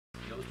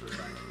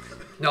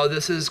No,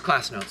 this is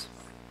class notes.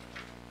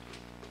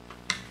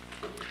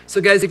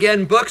 So guys,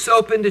 again, books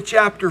open to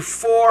chapter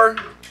 4.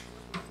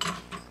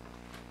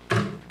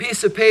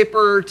 Piece of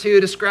paper or two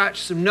to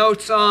scratch some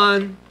notes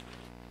on.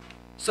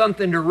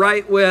 Something to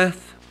write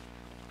with.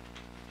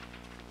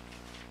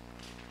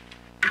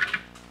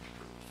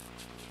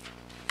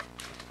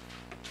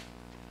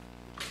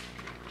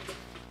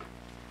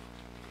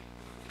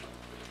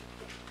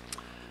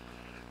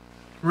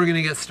 We're going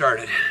to get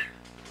started.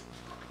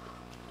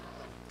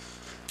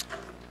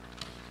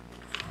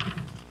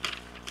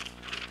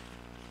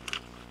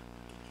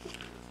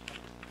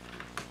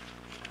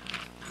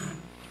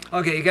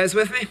 Okay, you guys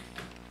with me?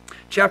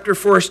 Chapter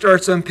 4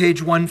 starts on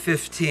page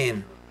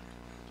 115.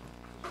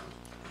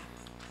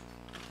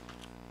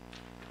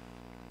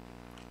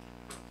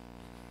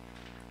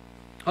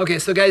 Okay,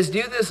 so guys,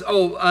 do this.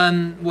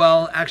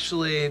 Well,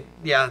 actually,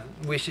 yeah,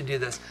 we should do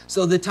this.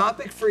 So the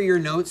topic for your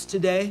notes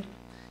today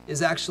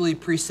is actually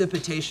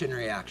precipitation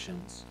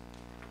reactions.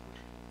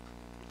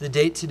 The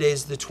date today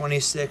is the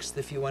 26th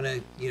if you want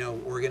to,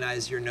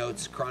 organize your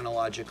notes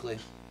chronologically.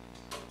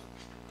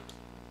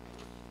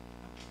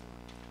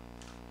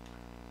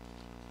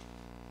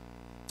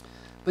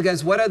 But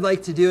guys, what I'd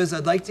like to do is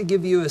I'd like to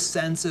give you a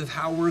sense of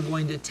how we're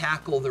going to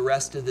tackle the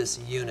rest of this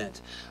unit.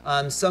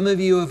 Some of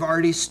you have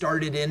already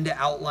started into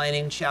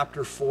outlining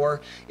chapter 4.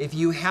 If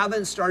you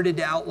haven't started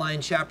to outline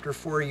chapter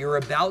 4, you're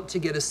about to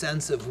get a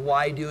sense of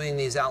why doing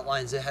these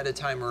outlines ahead of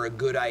time are a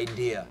good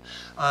idea.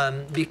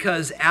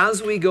 Because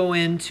as we go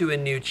into a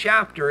new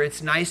chapter,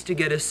 it's nice to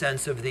get a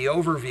sense of the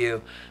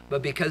overview,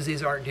 but because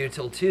these aren't due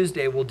till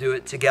Tuesday, we'll do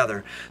it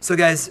together. So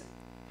guys,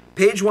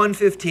 page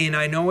 115,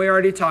 I know we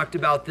already talked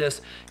about this.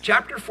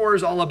 Chapter 4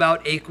 is all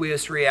about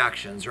aqueous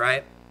reactions,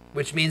 right?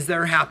 Which means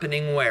they're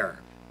happening where?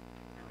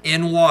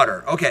 In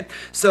water. Okay,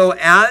 so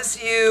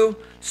as you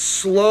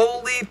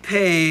slowly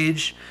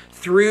page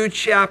through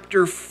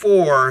chapter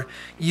 4,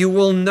 you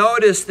will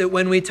notice that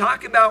when we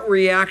talk about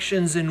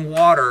reactions in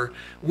water,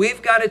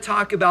 we've got to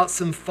talk about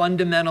some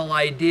fundamental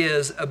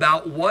ideas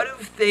about what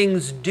do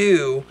things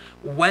do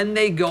when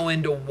they go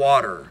into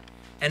water.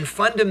 And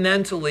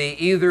fundamentally,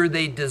 either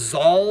they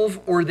dissolve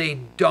or they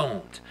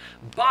don't.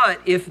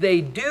 But if they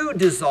do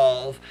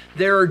dissolve,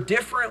 there are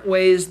different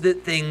ways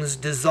that things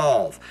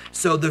dissolve.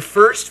 So the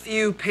first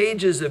few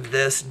pages of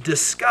this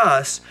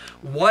discuss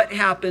what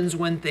happens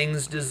when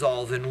things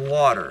dissolve in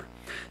water.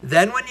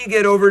 Then when you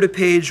get over to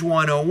page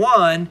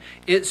 101,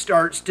 it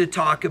starts to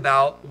talk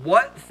about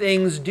what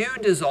things do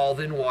dissolve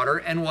in water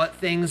and what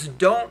things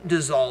don't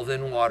dissolve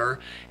in water.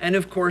 And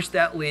of course,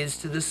 that leads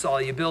to the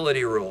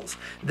solubility rules.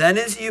 Then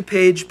as you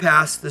page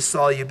past the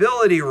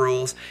solubility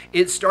rules,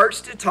 it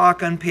starts to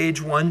talk on page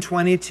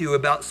 122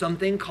 about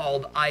something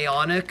called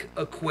ionic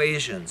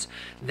equations.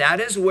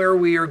 That is where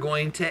we are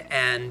going to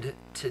end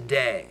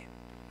today.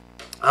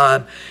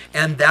 And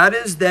that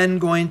is then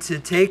going to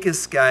take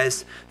us,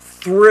 guys,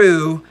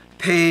 through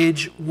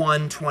page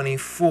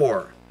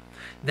 124.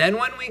 Then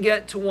when we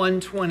get to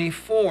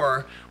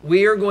 124,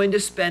 we are going to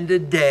spend a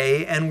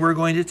day and we're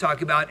going to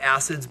talk about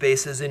acids,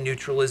 bases, and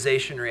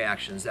neutralization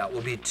reactions. That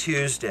will be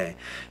Tuesday.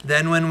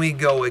 Then when we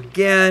go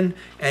again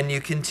and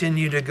you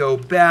continue to go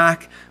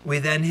back, we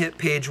then hit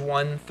page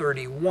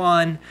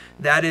 131.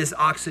 That is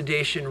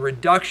oxidation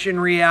reduction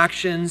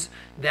reactions.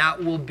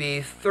 That will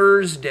be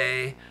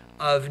Thursday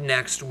of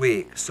next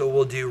week. So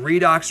we'll do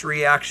redox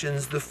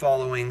reactions the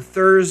following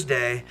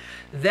Thursday.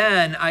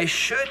 Then I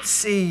should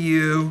see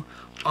you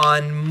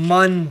on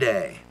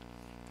Monday.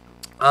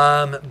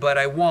 But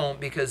I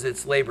won't because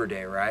it's Labor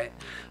Day, right?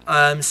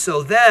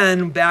 So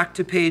then back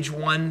to page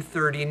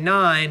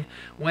 139.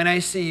 When I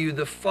see you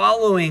the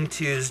following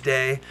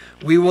Tuesday,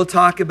 we will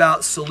talk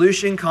about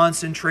solution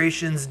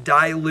concentrations,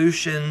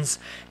 dilutions,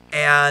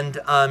 and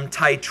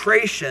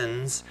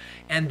titrations.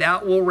 And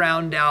that will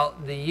round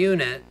out the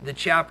unit, the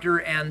chapter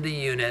and the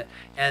unit,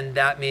 and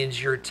that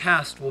means your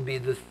test will be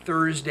the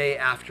Thursday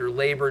after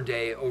Labor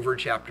Day over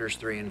chapters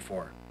 3 and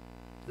 4.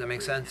 Does that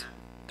make sense?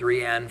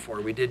 3 and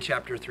 4. We did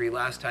chapter 3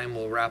 last time.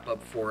 We'll wrap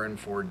up 4 in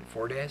 4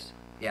 days.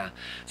 Yeah.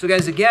 So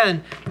guys,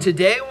 again,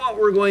 today what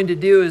we're going to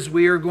do is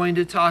we are going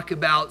to talk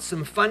about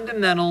some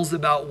fundamentals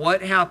about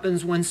what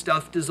happens when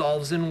stuff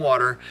dissolves in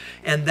water,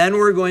 and then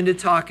we're going to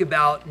talk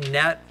about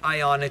net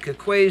ionic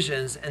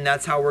equations, and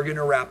that's how we're going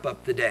to wrap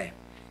up the day.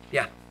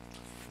 Yeah. So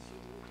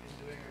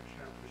in doing our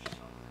chapter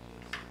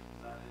summaries,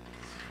 that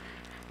is,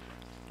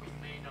 we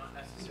may not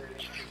necessarily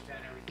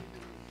understand everything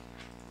that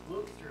we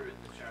look through in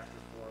the chapter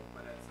 4,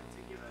 but it's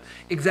to give us...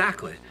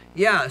 Exactly.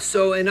 Yeah,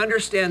 so and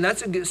understand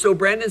that's a good, so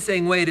Brandon's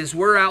saying, wait, as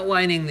we're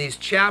outlining these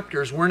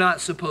chapters, we're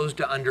not supposed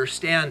to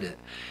understand it.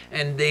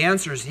 And the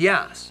answer is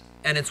yes.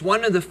 And it's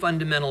one of the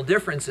fundamental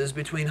differences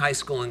between high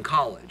school and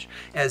college.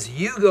 As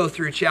you go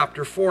through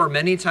chapter 4,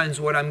 many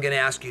times what I'm going to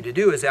ask you to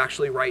do is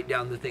actually write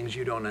down the things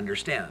you don't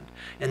understand.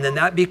 And then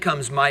that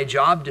becomes my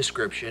job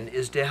description,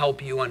 is to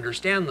help you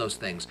understand those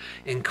things.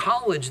 In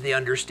college, the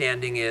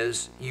understanding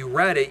is you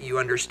read it, you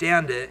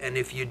understand it, and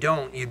if you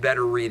don't, you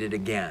better read it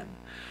again.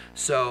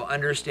 So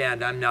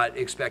understand, I'm not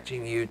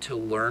expecting you to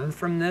learn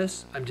from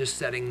this. I'm just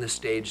setting the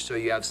stage so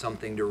you have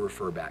something to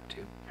refer back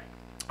to.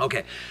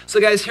 Okay,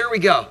 so guys, here we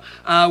go.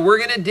 We're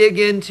going to dig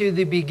into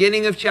the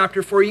beginning of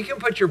chapter 4. You can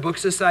put your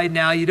books aside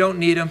now. You don't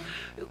need them.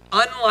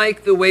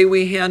 Unlike the way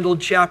we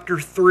handled chapter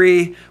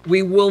 3,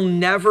 we will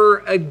never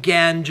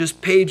again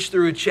just page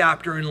through a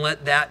chapter and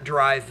let that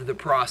drive the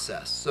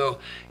process. So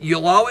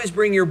you'll always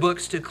bring your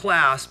books to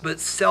class, but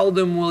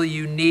seldom will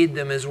you need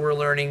them as we're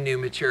learning new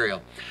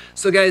material.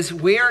 So guys,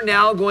 we are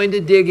now going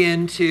to dig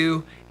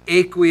into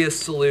aqueous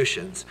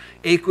solutions.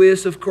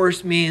 Aqueous, of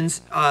course,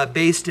 means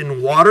based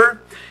in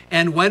water.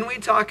 And when we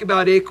talk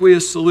about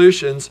aqueous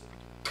solutions,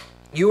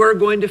 you are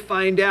going to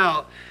find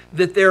out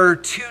that there are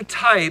two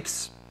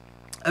types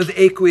of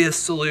aqueous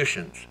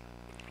solutions.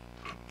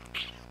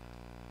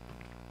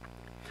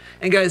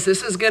 And guys,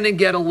 this is going to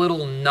get a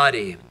little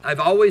nutty. I've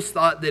always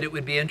thought that it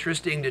would be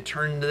interesting to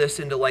turn this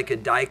into like a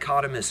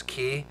dichotomous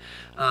key,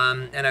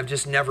 and I've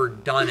just never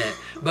done it.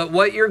 But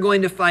what you're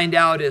going to find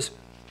out is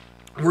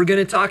we're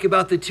going to talk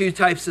about the two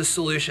types of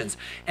solutions,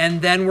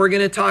 and then we're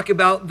going to talk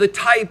about the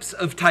types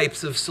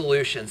of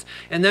solutions,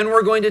 and then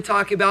we're going to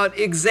talk about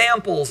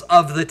examples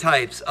of the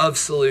types of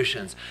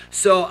solutions.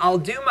 So I'll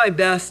do my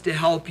best to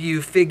help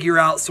you figure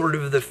out sort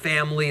of the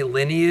family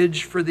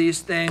lineage for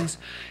these things,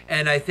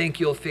 and I think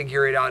you'll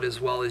figure it out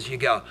as well as you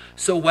go.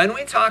 So when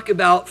we talk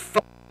about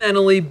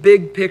fundamentally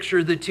big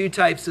picture, the two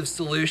types of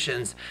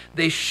solutions,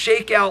 they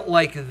shake out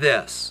like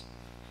this.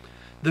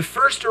 The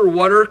first are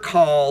what are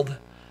called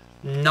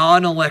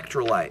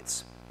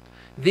non-electrolytes.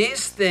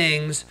 These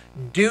things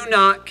do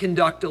not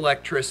conduct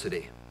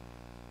electricity.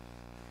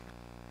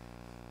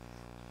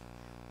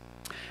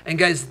 And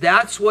guys,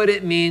 that's what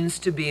it means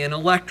to be an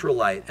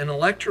electrolyte. An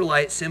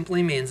electrolyte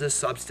simply means a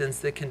substance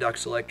that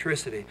conducts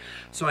electricity.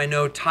 So I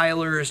know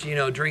Tyler's,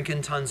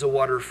 drinking tons of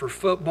water for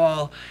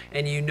football,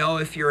 and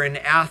if you're an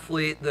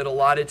athlete that a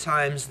lot of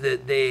times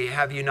that they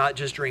have you not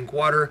just drink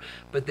water,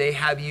 but they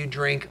have you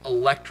drink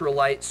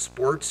electrolyte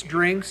sports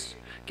drinks.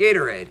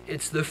 Gatorade.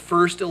 It's the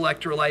first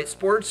electrolyte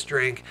sports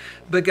drink.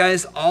 But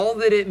guys, all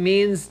that it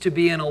means to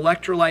be an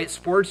electrolyte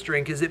sports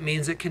drink is it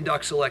means it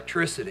conducts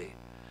electricity.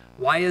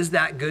 Why is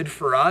that good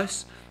for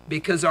us?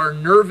 Because our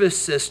nervous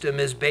system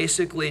is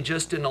basically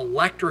just an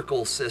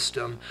electrical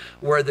system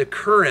where the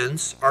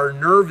currents, our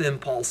nerve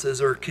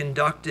impulses, are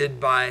conducted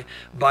by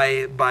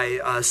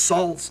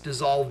salts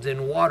dissolved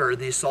in water.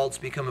 These salts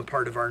become a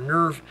part of our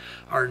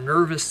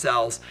nervous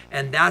cells,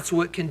 and that's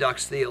what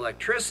conducts the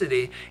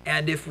electricity.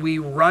 And if we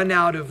run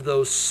out of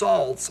those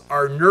salts,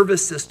 our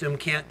nervous system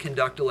can't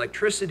conduct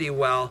electricity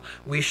well.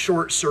 We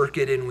short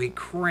circuit and we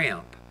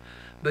cramp.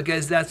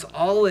 Because that's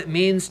all it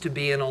means to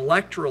be an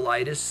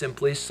electrolyte, is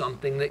simply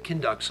something that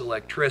conducts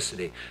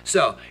electricity.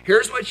 So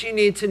here's what you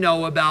need to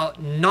know about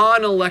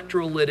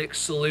non-electrolytic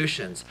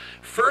solutions.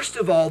 First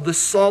of all, the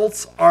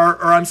solutes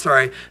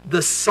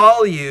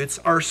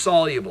are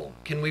soluble.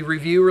 Can we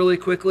review really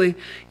quickly?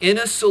 In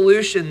a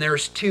solution,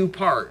 there's two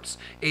parts,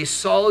 a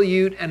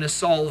solute and a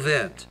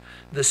solvent.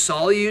 The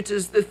solute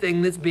is the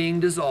thing that's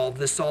being dissolved.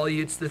 The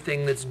solute's the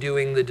thing that's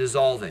doing the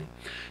dissolving.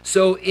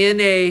 So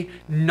in a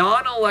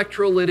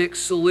non-electrolytic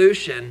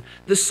solution,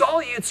 the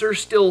solutes are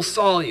still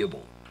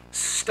soluble.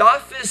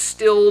 Stuff is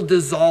still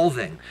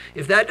dissolving.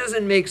 If that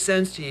doesn't make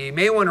sense to you, you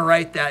may want to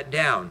write that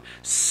down.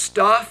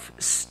 Stuff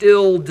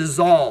still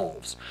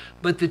dissolves.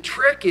 But the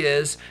trick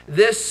is,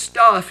 this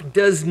stuff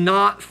does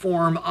not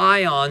form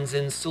ions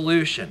in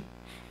solution.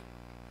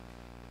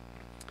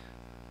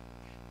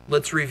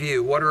 Let's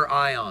review. What are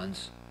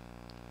ions?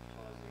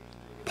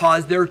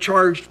 They're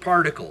charged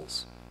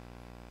particles.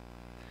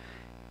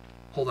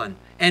 Hold on.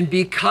 And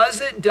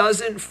because it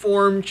doesn't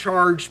form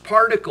charged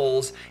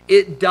particles,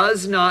 it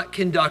does not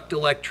conduct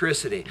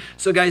electricity.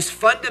 So guys,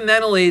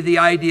 fundamentally, the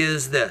idea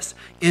is this.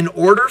 In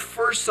order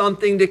for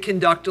something to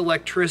conduct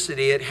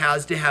electricity, it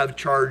has to have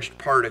charged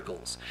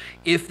particles.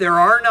 If there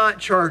are not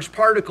charged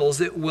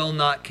particles, it will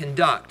not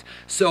conduct.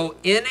 So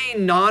in a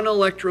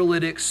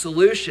non-electrolytic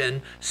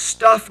solution,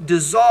 stuff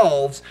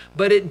dissolves,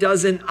 but it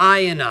doesn't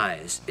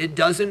ionize. It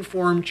doesn't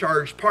form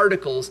charged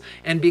particles,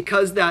 and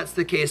because that's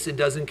the case, it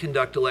doesn't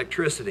conduct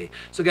electricity.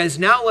 So guys,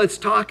 now let's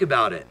talk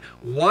about it.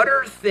 What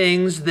are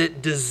things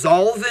that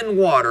dissolve in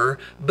water,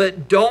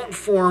 but don't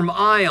form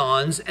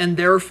ions, and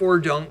therefore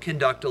don't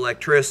conduct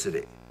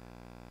electricity?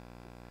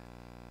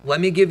 Let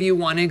me give you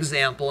one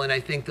example, and I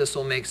think this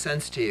will make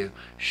sense to you.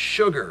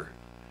 Sugar.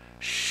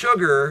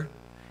 Sugar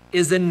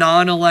is a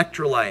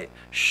non-electrolyte.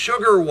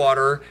 Sugar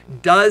water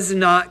does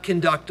not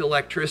conduct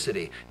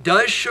electricity.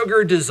 Does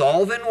sugar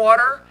dissolve in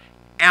water?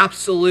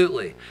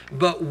 Absolutely.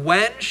 But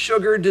when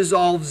sugar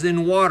dissolves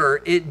in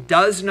water, it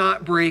does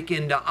not break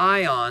into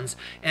ions,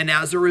 and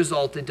as a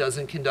result, it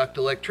doesn't conduct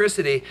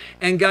electricity.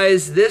 And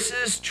guys, this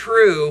is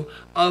true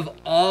of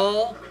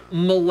all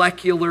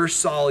molecular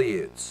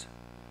solutes.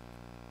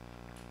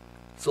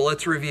 So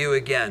let's review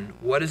again.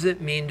 What does it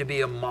mean to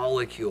be a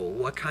molecule?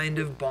 What kind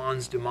of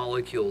bonds do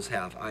molecules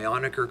have?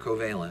 Ionic or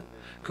covalent?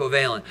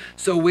 Covalent.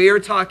 So we are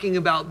talking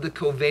about the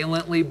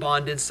covalently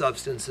bonded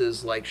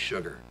substances like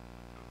sugar.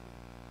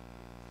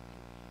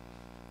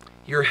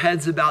 your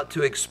head's about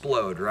to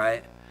explode,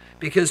 right?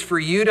 Because for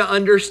you to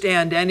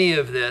understand any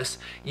of this,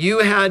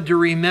 you had to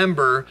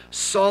remember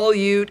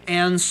solute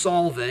and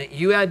solvent.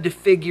 You had to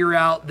figure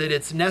out that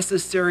it's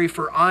necessary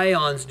for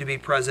ions to be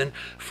present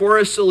for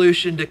a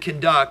solution to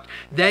conduct.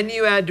 Then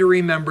you had to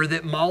remember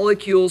that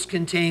molecules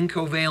contain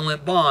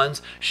covalent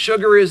bonds.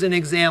 Sugar is an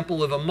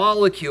example of a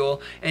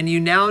molecule, and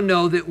you now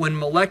know that when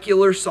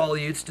molecular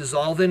solutes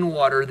dissolve in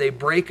water, they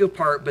break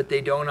apart, but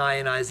they don't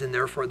ionize, and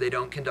therefore they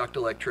don't conduct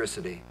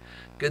electricity.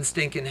 Good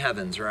stinking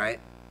heavens, right?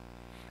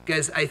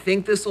 Guys, I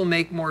think this will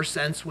make more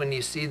sense when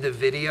you see the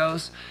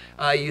videos.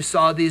 You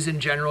saw these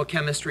in general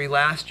chemistry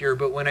last year,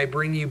 but when I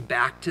bring you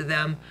back to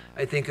them,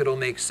 I think it'll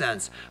make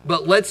sense.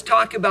 But let's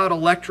talk about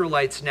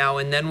electrolytes now,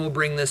 and then we'll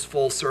bring this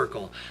full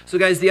circle. So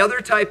guys, the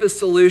other type of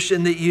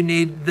solution that you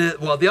need, the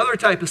other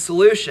type of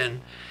solution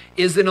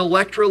is an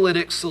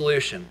electrolytic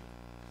solution.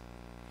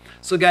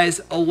 So guys,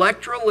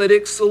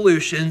 electrolytic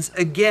solutions,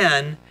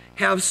 again,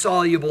 have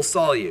soluble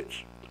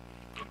solutes.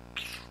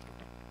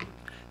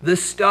 The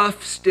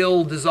stuff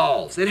still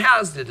dissolves. It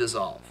has to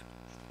dissolve.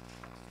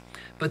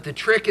 But the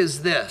trick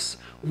is this.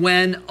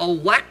 When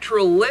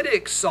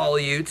electrolytic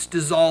solutes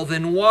dissolve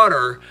in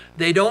water,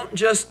 they don't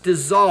just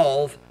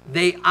dissolve,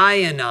 they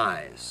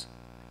ionize.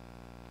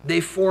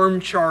 They form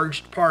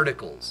charged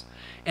particles.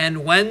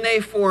 And when they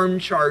form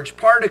charged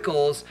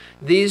particles,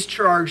 these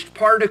charged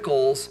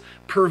particles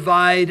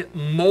provide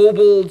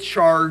mobile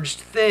charged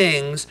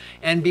things,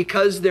 and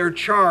because they're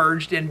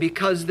charged and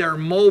because they're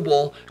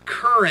mobile,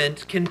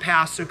 current can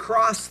pass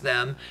across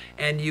them,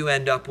 and you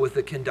end up with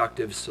a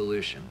conductive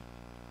solution.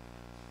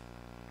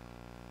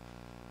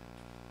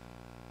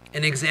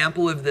 An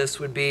example of this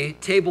would be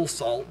table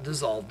salt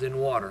dissolved in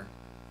water.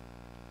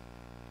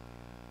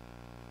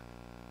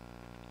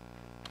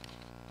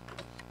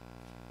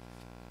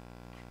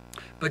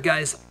 But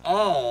guys,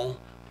 all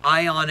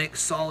ionic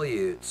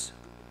solutes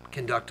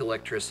conduct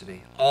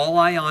electricity. All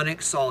ionic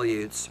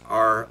solutes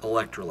are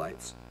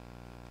electrolytes.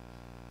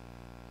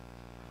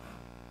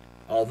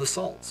 All the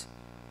salts.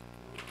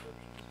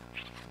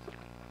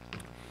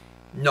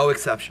 No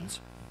exceptions.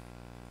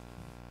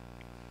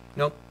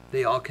 Nope,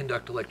 they all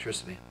conduct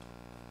electricity.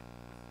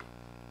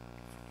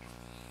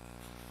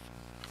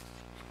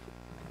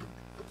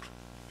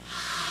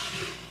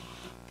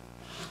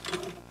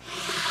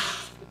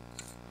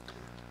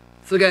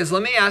 So guys,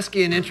 let me ask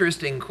you an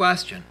interesting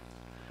question.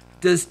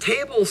 Does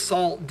table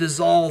salt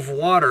dissolve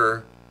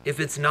water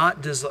if it's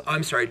not does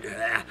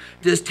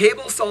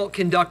table salt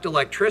conduct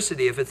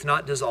electricity if it's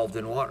not dissolved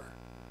in water?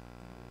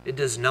 It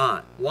does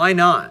not. Why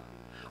not?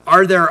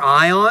 Are there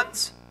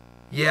ions?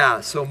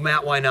 Yeah, so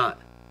Matt, why not?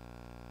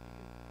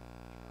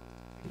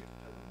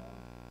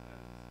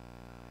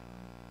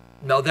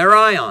 No, they're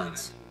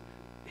ions.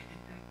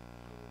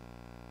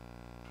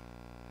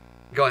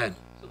 Go ahead.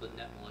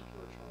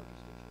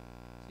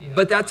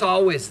 But that's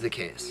always the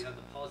case. You have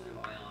the positive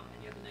ion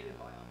and you have the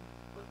negative ion,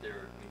 but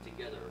they're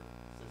together,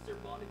 since they're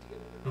bonded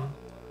together, they're not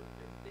in the water.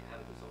 They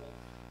haven't dissolved,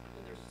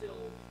 and they're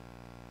still.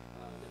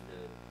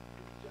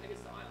 I guess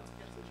the ions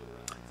cancel each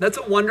other out. That's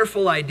a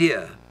wonderful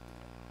idea.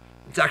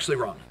 It's actually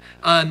wrong.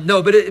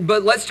 No,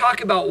 but let's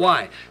talk about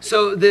why.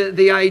 So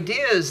the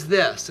idea is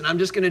this, and I'm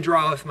just going to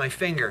draw with my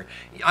finger.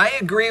 I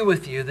agree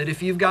with you that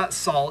if you've got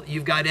salt,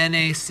 you've got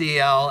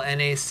NaCl,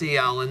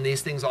 NaCl, and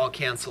these things all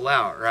cancel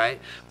out, right?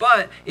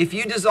 But if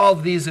you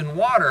dissolve these in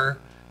water,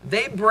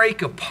 they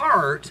break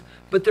apart,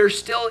 but there's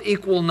still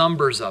equal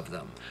numbers of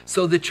them.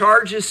 So the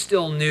charge is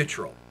still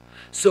neutral.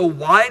 So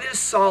why does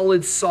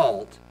solid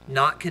salt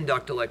not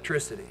conduct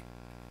electricity?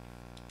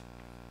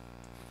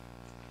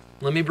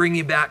 Let me bring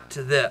you back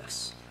to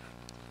this.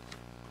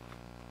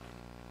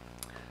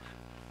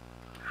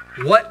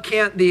 What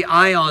can't the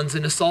ions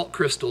in a salt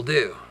crystal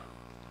do?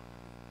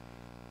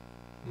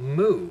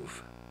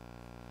 Move.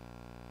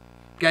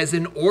 Guys,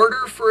 in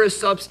order for a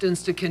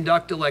substance to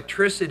conduct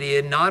electricity,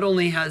 it not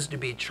only has to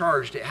be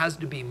charged, it has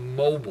to be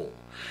mobile.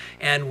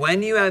 And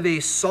when you have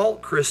a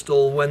salt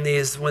crystal, when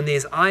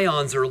these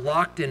ions are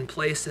locked in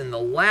place in the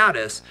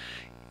lattice,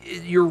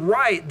 you're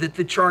right that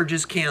the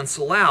charges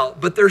cancel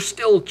out, but they're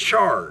still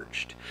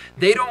charged.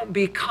 They don't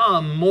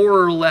become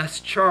more or less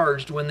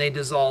charged when they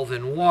dissolve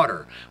in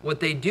water. What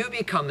they do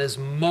become is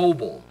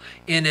mobile.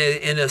 In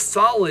a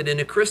solid, in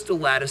a crystal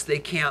lattice, they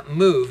can't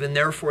move, and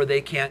therefore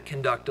they can't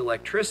conduct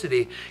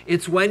electricity.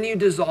 It's when you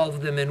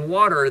dissolve them in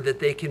water that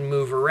they can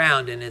move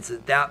around, and it's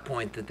at that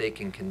point that they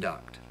can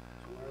conduct.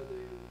 Why are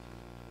they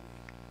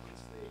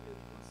once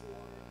the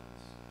water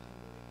is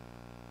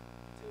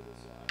table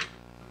side?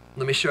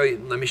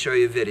 Let me show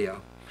you a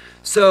video.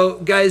 So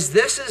guys,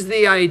 this is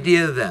the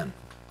idea then.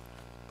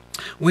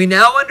 We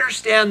now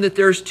understand that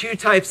there's two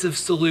types of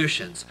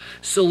solutions.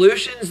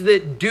 Solutions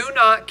that do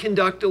not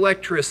conduct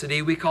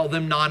electricity, we call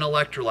them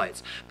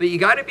non-electrolytes. But you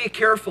got to be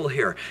careful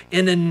here.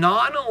 In a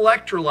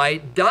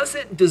non-electrolyte, does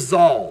it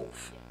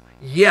dissolve?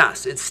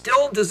 Yes, it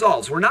still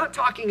dissolves. We're not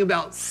talking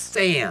about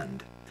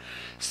sand.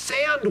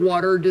 Sand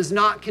water does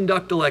not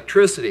conduct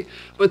electricity.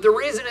 But the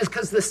reason is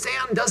because the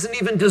sand doesn't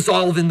even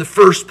dissolve in the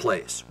first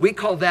place. We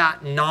call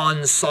that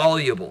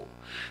non-soluble.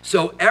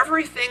 So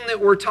everything that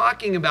we're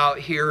talking about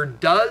here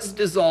does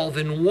dissolve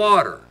in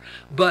water.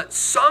 But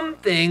some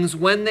things,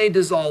 when they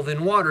dissolve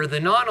in water, the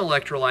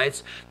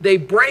non-electrolytes, they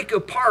break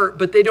apart,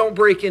 but they don't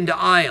break into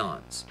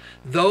ions.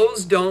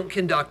 Those don't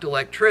conduct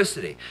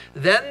electricity.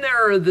 Then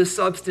there are the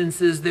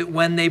substances that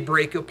when they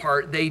break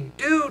apart, they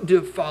do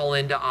fall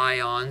into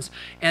ions,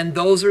 and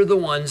those are the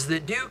ones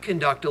that do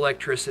conduct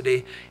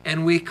electricity,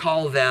 and we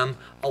call them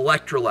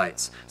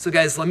electrolytes. So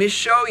guys, let me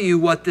show you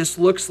what this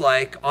looks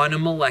like on a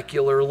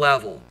molecular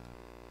level.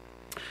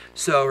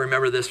 So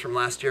remember this from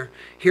last year.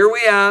 Here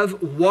we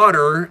have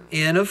water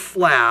in a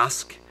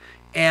flask,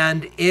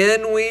 and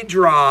in we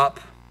drop,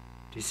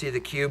 do you see the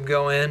cube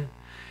go in?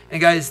 And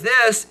guys,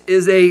 this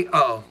is a,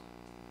 uh-oh,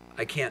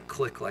 I can't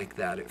click like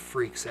that, it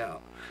freaks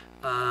out.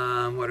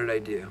 What did I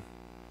do?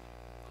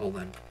 Hold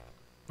on,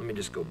 let me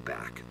just go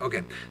back.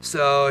 Okay,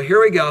 so here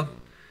we go.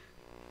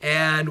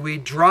 And we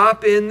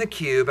drop in the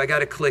cube. I got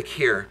to click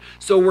here.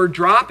 So we're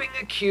dropping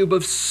a cube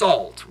of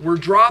salt. We're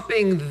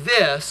dropping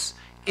this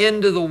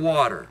into the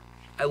water.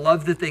 I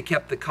love that they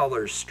kept the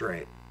colors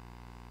straight.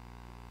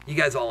 You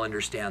guys all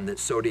understand that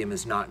sodium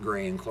is not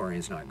gray and chlorine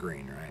is not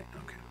green, right?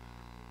 Okay.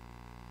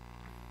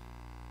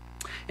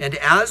 And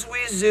as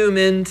we zoom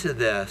into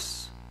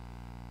this,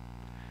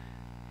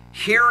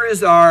 here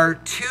is our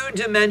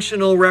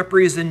two-dimensional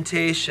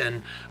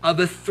representation of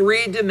a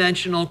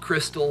three-dimensional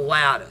crystal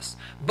lattice.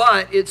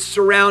 But it's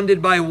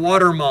surrounded by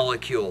water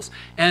molecules.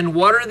 And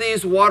what are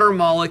these water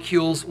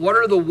molecules? What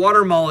are the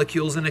water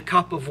molecules in a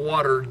cup of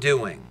water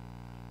doing?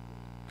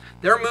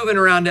 They're moving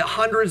around at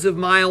hundreds of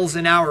miles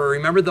an hour.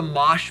 Remember the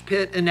mosh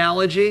pit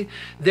analogy?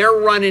 They're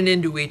running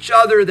into each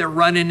other. They're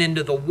running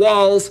into the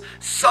walls.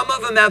 Some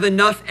of them have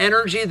enough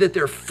energy that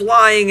they're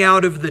flying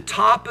out of the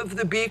top of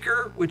the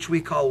beaker, which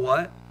we call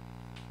what?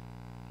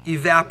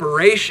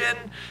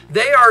 Evaporation.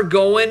 They are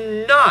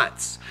going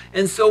nuts.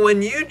 And so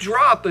when you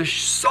drop a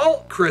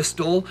salt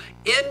crystal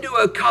into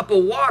a cup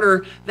of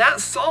water,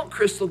 that salt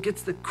crystal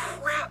gets the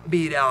crap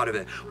beat out of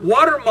it.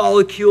 Water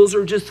molecules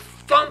are just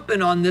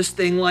thumping on this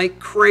thing like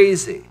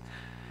crazy.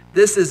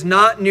 This is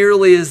not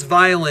nearly as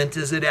violent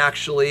as it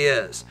actually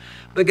is.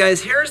 But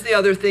guys, here's the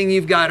other thing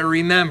you've got to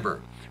remember.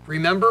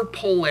 Remember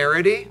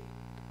polarity?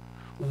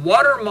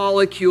 Water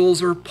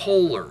molecules are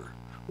polar.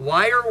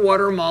 Why are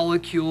water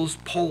molecules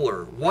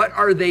polar? What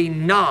are they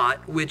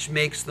not which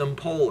makes them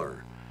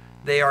polar?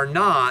 They are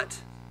not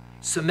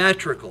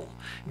symmetrical.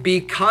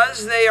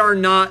 Because they are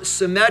not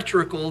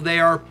symmetrical, they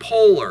are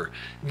polar.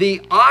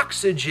 The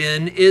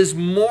oxygen is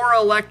more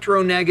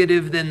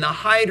electronegative than the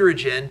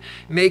hydrogen,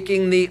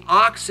 making the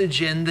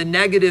oxygen the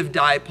negative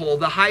dipole,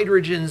 the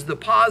hydrogen's the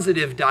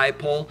positive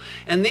dipole,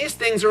 and these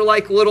things are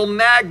like little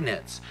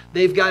magnets.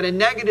 They've got a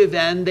negative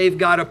end, they've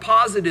got a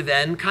positive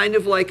end, kind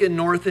of like a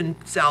north and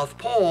south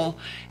pole,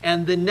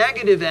 and the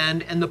negative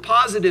end and the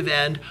positive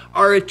end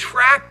are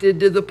attracted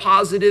to the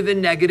positive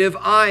and negative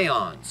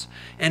ions.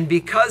 And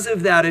because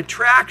of that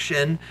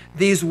attraction,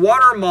 these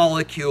water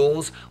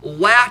molecules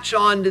latch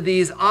onto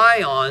these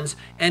ions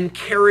and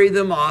carry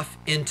them off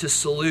into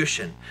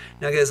solution.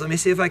 Now guys, let me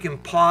see if I can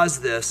pause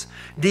this.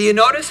 Do you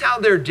notice how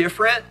they're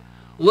different?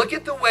 Look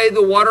at the way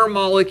the water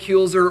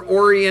molecules are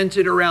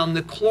oriented around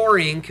the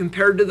chlorine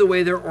compared to the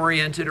way they're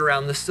oriented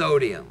around the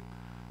sodium.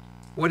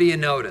 What do you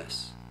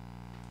notice?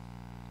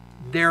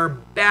 They're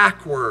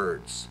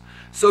backwards.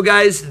 So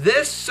guys,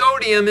 this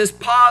sodium is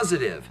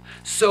positive.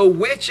 So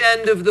which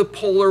end of the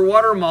polar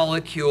water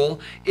molecule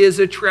is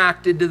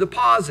attracted to the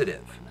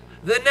positive?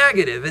 The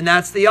negative, and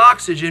that's the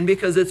oxygen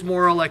because it's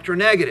more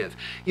electronegative.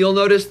 You'll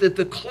notice that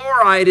the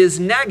chloride is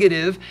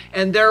negative,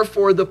 and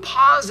therefore the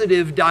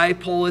positive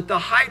dipole at the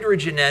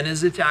hydrogen end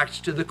is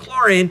attached to the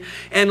chlorine,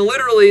 and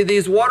literally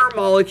these water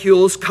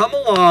molecules come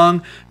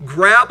along,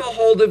 grab a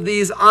hold of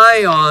these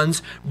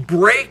ions,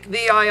 break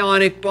the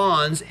ionic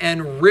bonds,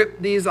 and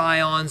rip these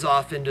ions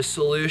off into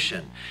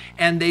solution.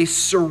 And they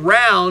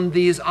surround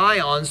these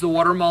ions, the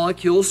water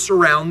molecules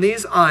surround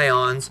these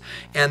ions,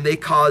 and they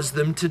cause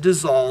them to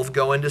dissolve,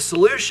 go into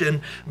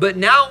solution. But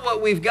now what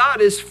we've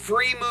got is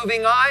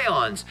free-moving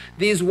ions.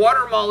 These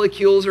water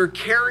molecules are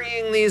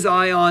carrying these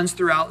ions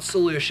throughout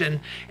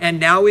solution, and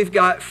now we've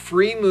got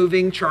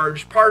free-moving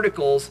charged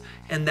particles,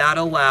 and that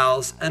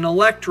allows an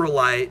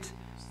electrolyte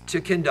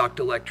to conduct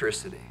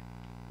electricity.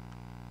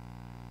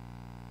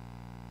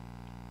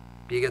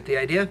 Do you get the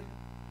idea?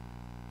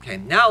 Okay,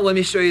 now let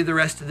me show you the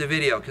rest of the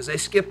video because I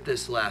skipped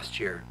this last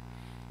year.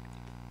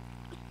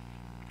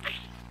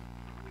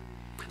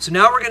 So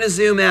now we're going to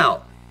zoom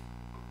out.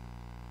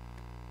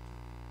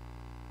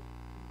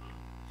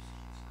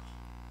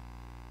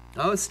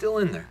 Oh, it's still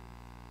in there.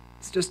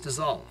 It's just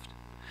dissolved.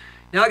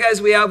 Now,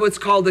 guys, we have what's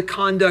called a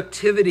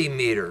conductivity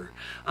meter.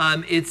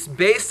 It's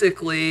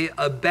basically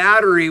a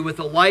battery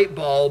with a light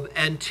bulb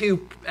and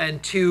two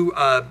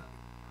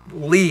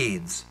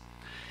leads.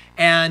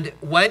 And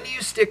when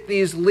you stick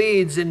these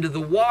leads into the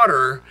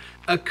water,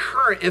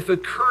 if a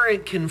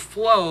current can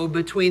flow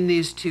between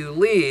these two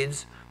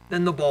leads,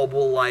 then the bulb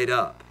will light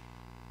up.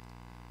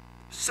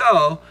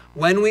 So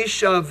when we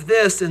shove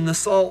this in the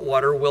salt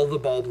water, will the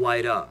bulb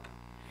light up?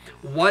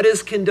 what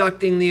is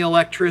conducting the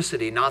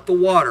electricity? Not the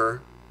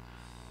water,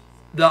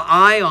 the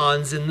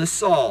ions in the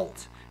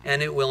salt,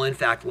 and it will in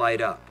fact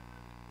light up.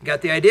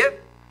 Got the idea?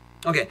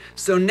 Okay,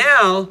 so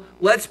now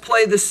let's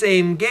play the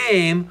same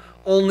game,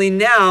 only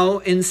now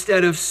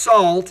instead of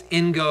salt,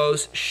 in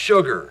goes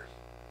sugar.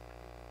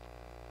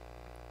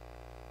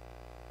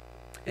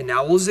 And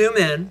now we'll zoom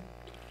in.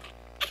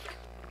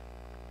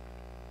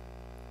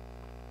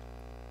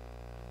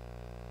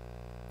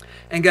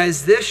 And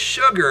guys, this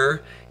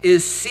sugar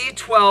is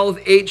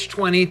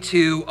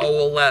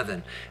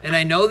C12H22O11. And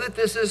I know that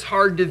this is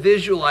hard to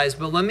visualize,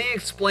 but let me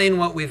explain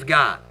what we've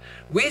got.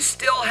 We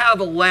still have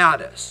a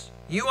lattice.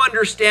 You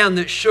understand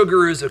that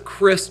sugar is a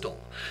crystal.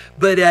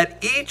 But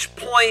at each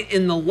point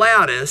in the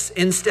lattice,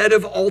 instead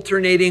of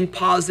alternating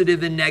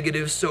positive and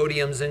negative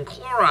sodiums and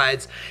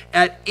chlorides,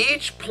 at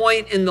each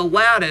point in the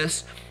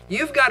lattice,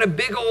 you've got a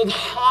big old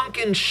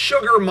honkin'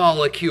 sugar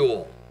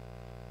molecule.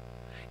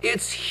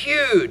 It's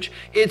huge.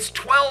 It's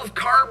 12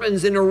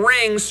 carbons in a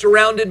ring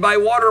surrounded by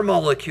water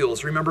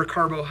molecules. Remember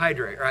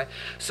carbohydrate, right?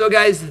 So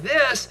guys,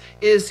 this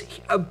is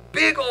a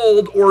big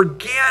old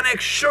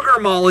organic sugar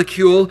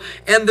molecule,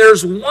 and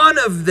there's one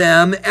of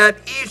them at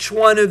each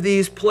one of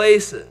these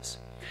places.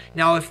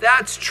 Now, if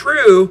that's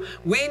true,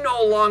 we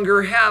no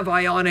longer have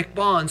ionic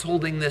bonds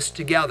holding this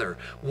together.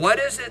 What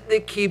is it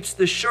that keeps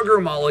the sugar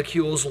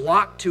molecules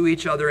locked to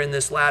each other in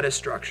this lattice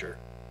structure?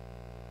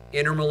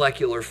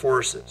 Intermolecular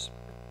forces.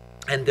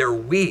 And they're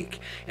weak.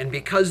 And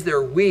because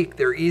they're weak,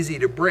 they're easy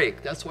to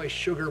break. That's why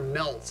sugar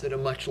melts at a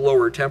much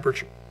lower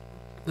temperature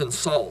than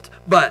salt.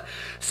 But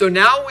so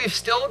now we've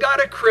still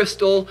got a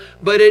crystal,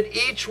 but at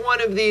each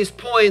one of these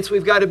points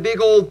we've got a big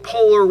old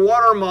polar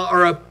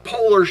or a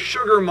polar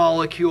sugar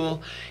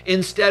molecule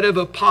instead of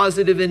a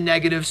positive and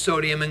negative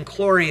sodium and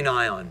chlorine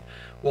ion.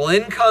 Well,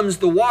 in comes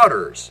the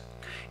waters.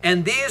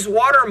 And these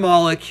water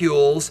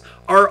molecules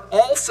are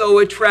also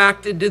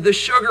attracted to the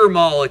sugar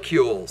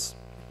molecules.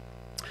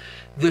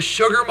 The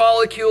sugar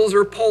molecules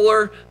are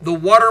polar, the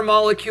water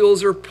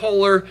molecules are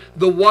polar,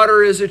 the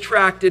water is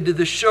attracted to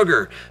the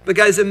sugar. But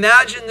guys,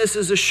 imagine this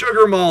is a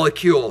sugar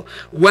molecule.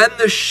 When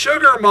the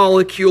sugar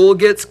molecule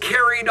gets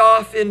carried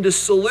off into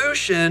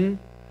solution,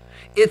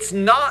 it's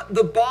not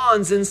the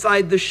bonds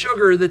inside the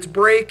sugar that's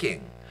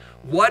breaking.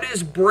 What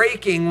is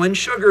breaking when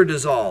sugar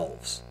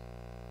dissolves?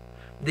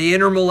 The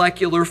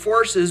intermolecular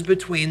forces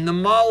between the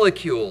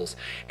molecules.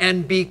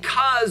 And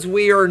because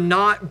we are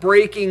not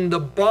breaking the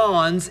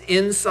bonds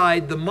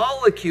inside the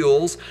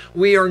molecules,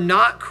 we are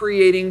not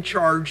creating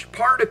charged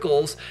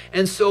particles.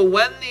 And so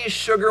when these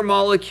sugar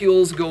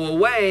molecules go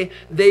away,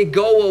 they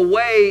go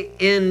away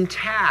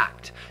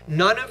intact.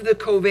 None of the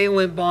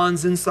covalent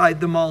bonds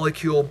inside the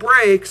molecule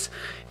breaks,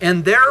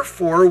 and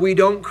therefore we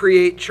don't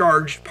create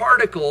charged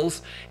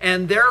particles,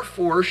 and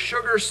therefore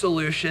sugar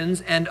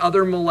solutions and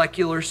other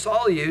molecular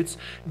solutes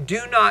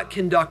do not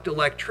conduct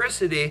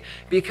electricity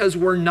because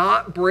we're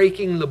not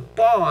breaking the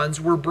bonds,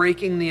 we're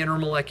breaking the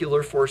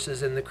intermolecular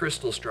forces in the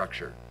crystal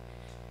structure.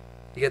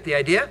 You get the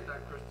idea?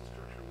 That crystal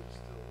structure would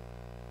still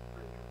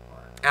break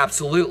apart.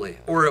 Absolutely,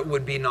 or it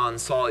would be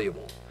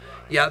non-soluble.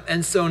 Yep,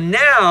 and so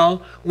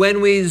now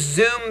when we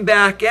zoom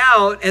back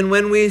out and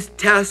when we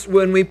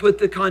put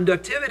the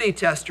conductivity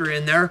tester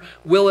in there,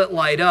 will it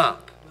light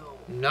up?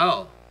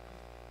 No.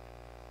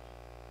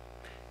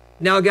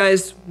 Now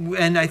guys,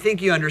 and I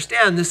think you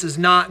understand this is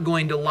not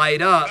going to light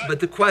up,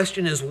 but the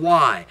question is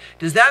why?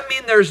 Does that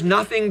mean there's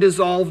nothing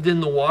dissolved in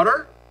the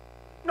water?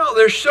 No,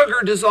 there's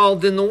sugar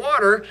dissolved in the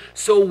water,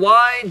 so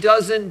why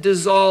doesn't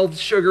dissolved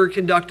sugar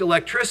conduct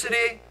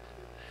electricity?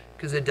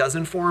 Because it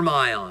doesn't form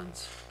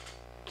ions.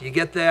 Do you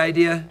get the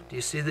idea? Do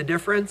you see the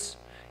difference?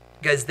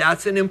 Guys,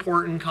 that's an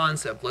important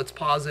concept. Let's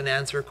pause and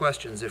answer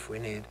questions if we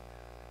need.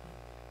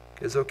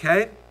 Is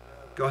okay?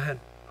 Go ahead.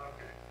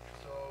 Okay,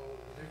 so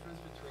the difference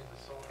between the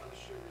salt and the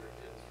sugar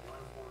is one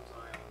forms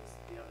ions,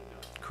 the other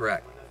doesn't.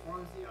 Correct. When it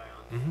forms the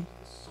ions, the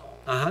salt,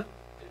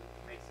 it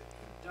makes it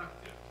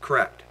conductive.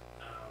 Correct.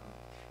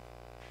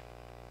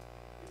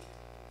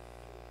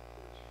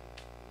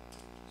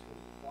 So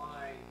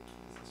why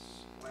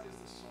does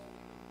the salt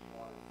and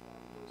water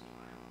form those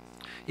ions?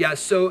 Yeah,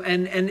 so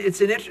and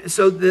it's an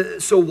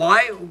so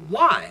why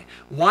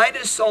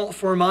does salt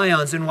form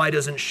ions and why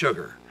doesn't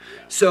sugar?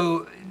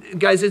 So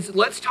guys,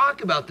 let's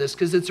talk about this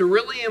because it's a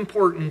really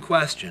important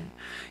question.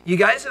 You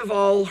guys have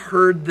all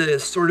heard the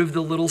sort of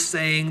the little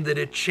saying that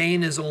a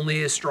chain is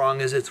only as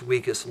strong as its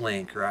weakest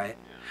link, right?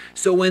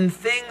 So when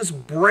things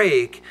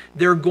break,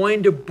 they're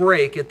going to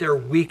break at their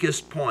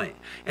weakest point.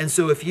 And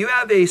so if you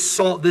have a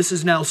salt, this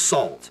is now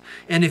salt,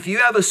 and if you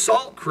have a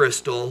salt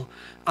crystal,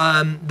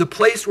 the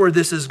place where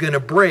this is going to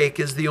break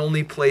is the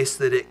only place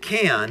that it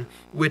can,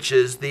 which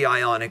is the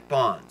ionic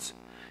bonds.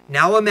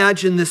 Now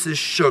imagine this is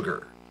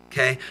sugar.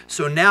 Okay,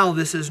 so now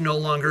this is no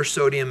longer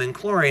sodium and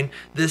chlorine.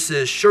 This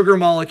is sugar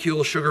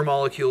molecule, sugar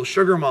molecule,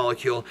 sugar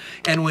molecule.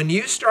 And when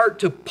you start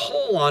to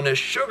pull on a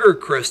sugar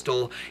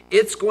crystal,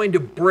 it's going to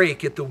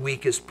break at the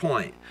weakest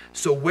point.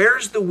 So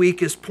where's the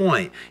weakest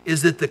point?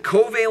 Is it the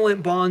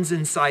covalent bonds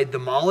inside the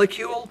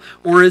molecule,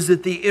 or is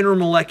it the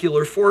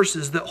intermolecular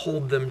forces that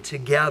hold them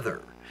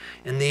together?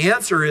 And the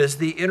answer is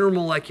the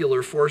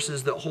intermolecular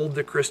forces that hold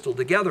the crystal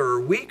together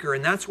are weaker,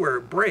 and that's where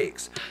it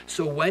breaks.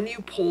 So when you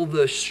pull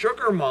the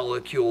sugar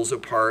molecules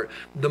apart,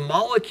 the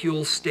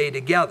molecules stay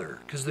together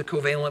because the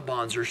covalent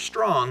bonds are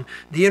strong.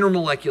 The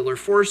intermolecular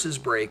forces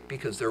break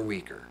because they're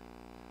weaker.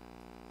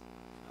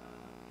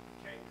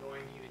 Okay,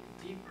 going even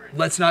deeper.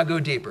 Let's not go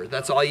deeper.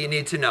 That's all you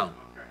need to know.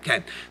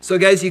 Okay, so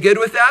guys, you good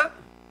with that?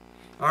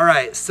 All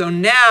right, so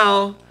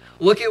now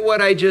look at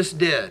what I just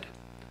did.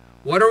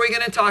 What are we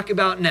going to talk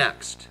about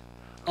next?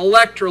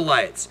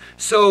 Electrolytes.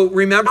 So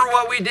remember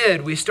what we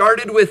did. We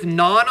started with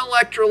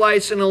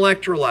non-electrolytes and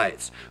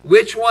electrolytes.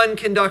 Which one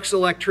conducts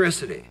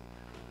electricity?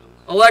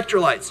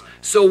 Electrolytes.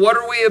 So what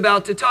are we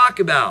about to talk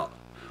about?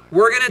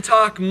 We're going to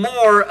talk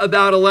more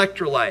about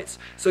electrolytes.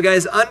 So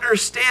guys,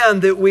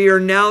 understand that we are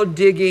now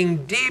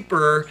digging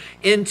deeper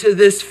into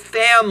this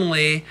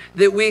family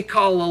that we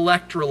call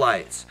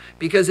electrolytes.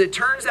 Because it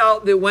turns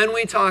out that when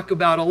we talk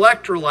about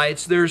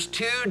electrolytes, there's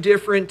two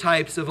different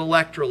types of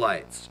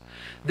electrolytes.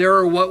 There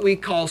are what we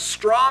call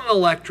strong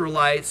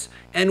electrolytes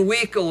and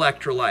weak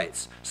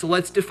electrolytes. So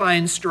let's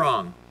define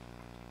strong.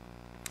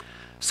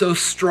 So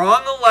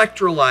strong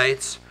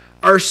electrolytes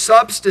are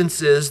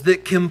substances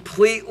that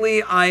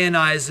completely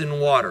ionize in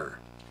water.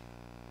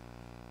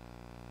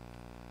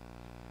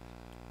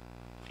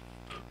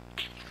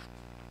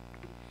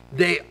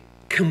 They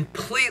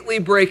completely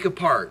break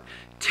apart.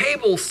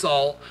 Table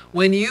salt,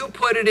 when you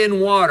put it in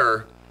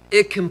water,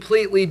 it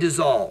completely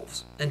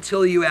dissolves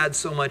until you add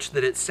so much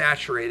that it's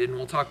saturated, and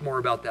we'll talk more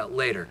about that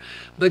later.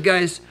 But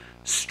guys,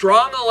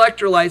 strong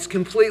electrolytes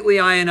completely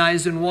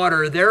ionize in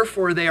water,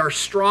 therefore they are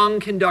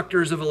strong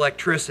conductors of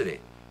electricity.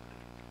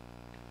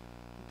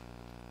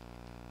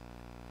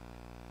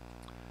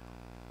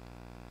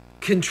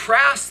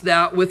 Contrast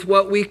that with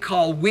what we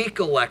call weak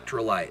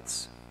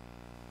electrolytes.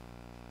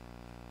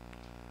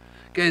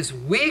 Guys,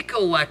 weak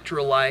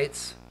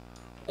electrolytes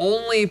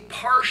only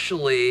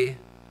partially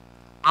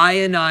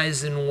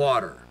ionize in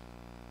water.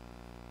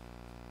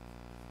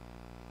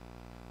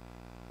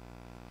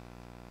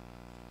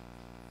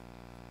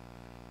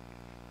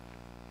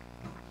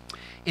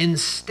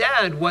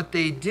 Instead, what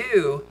they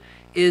do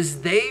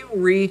is they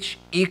reach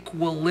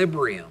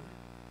equilibrium.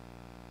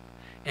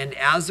 And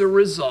as a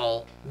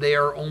result, they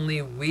are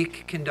only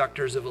weak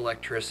conductors of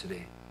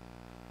electricity.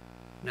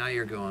 Now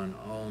you're going,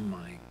 oh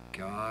my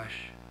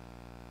gosh,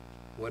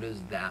 what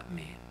does that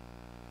mean?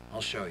 I'll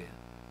show you.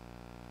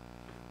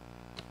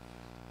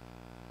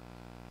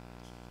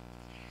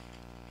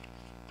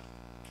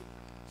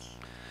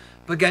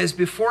 But guys,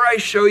 before I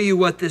show you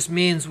what this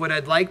means, what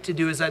I'd like to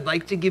do is I'd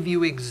like to give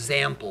you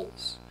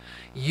examples.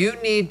 You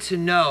need to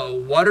know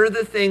what are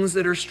the things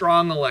that are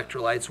strong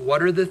electrolytes,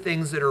 what are the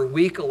things that are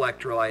weak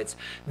electrolytes.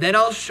 Then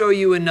I'll show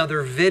you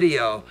another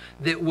video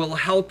that will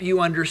help you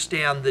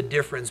understand the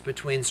difference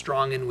between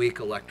strong and weak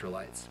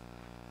electrolytes.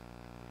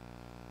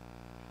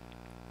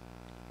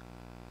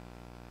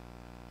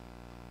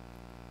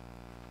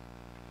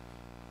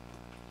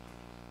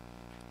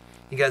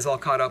 You guys all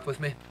caught up with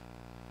me?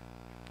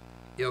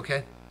 You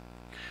okay?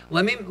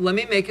 Let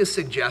me make a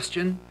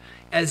suggestion.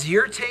 As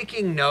you're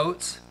taking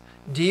notes,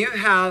 do you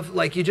have,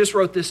 like you just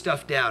wrote this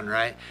stuff down,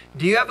 right?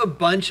 Do you have a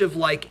bunch of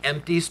like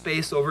empty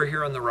space over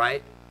here on the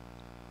right?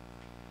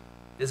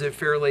 Is it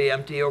fairly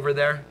empty over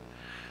there?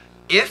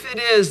 If it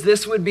is,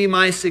 this would be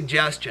my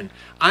suggestion.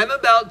 I'm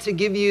about to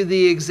give you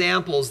the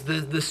examples,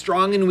 the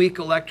strong and weak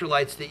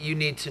electrolytes that you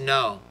need to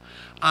know.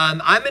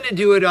 I'm going to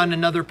do it on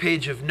another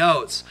page of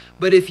notes,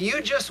 but if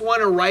you just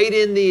want to write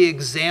in the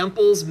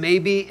examples,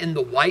 maybe in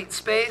the white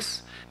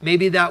space,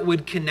 maybe that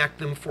would connect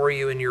them for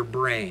you in your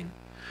brain.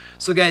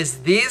 So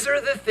guys, these are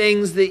the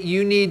things that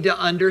you need to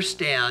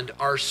understand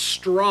are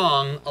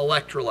strong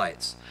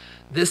electrolytes.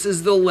 This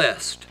is the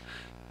list.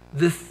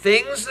 The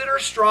things that are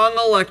strong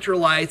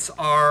electrolytes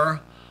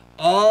are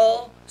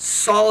all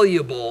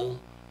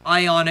soluble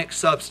ionic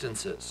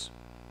substances.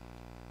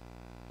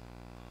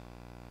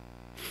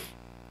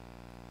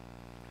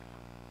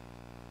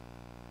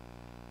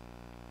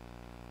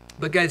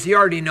 But guys, you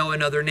already know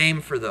another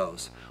name for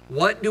those.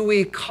 What do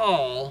we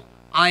call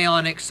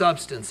ionic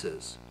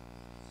substances?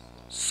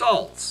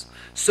 Salts.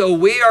 So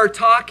we are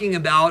talking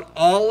about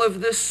all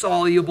of the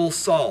soluble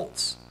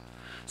salts.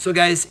 So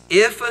guys,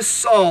 if a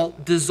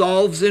salt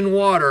dissolves in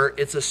water,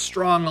 it's a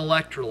strong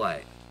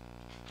electrolyte.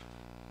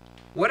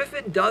 What if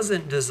it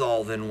doesn't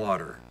dissolve in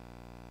water?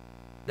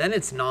 Then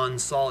it's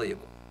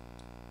non-soluble.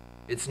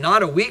 It's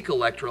not a weak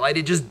electrolyte,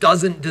 it just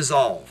doesn't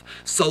dissolve.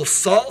 So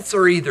salts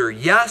are either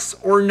yes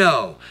or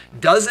no.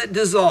 Does it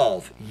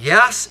dissolve?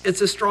 Yes,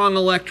 it's a strong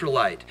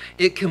electrolyte.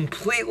 It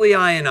completely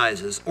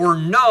ionizes. Or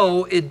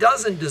no, it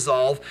doesn't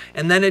dissolve,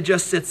 and then it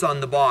just sits on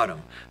the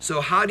bottom. So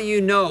how do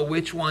you know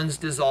which ones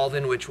dissolve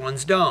and which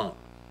ones don't?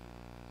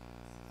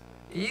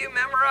 You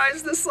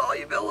memorize the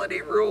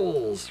solubility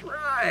rules,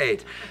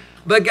 right?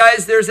 But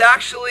guys, there's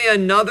actually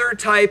another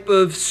type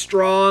of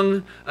soluble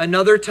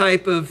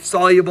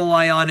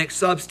ionic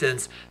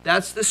substance.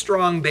 That's the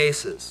strong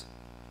bases.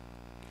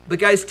 But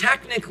guys,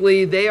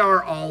 technically they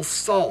are all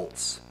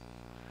salts.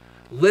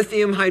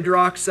 lithium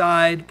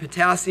hydroxide,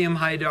 potassium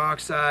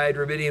hydroxide,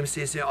 rubidium,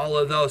 cesium, all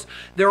of those.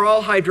 They're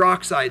all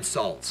hydroxide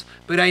salts.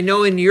 But I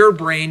know in your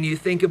brain you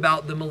think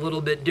about them a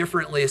little bit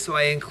differently, so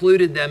I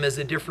included them as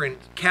a different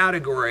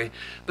category.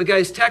 But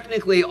guys,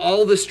 technically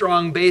all the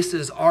strong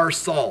bases are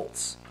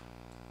salts.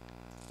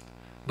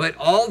 But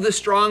all the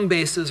strong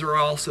bases are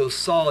also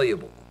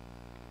soluble.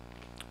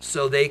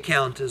 So they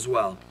count as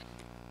well.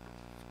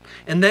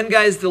 And then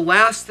guys, the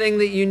last thing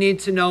that you need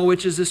to know,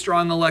 which is a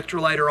strong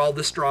electrolyte, are all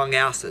the strong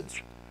acids.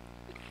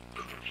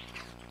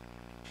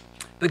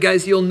 But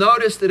guys, you'll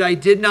notice that I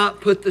did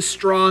not put the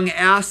strong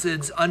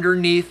acids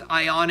underneath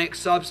ionic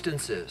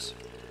substances.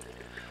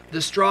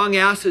 The strong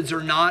acids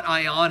are not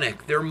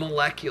ionic, they're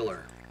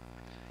molecular.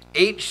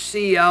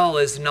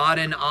 HCl is not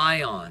an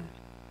ion,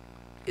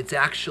 it's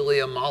actually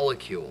a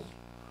molecule.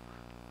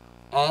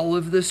 All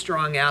of the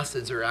strong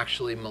acids are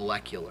actually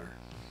molecular.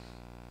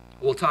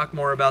 We'll talk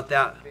more about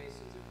that.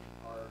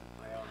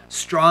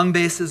 Strong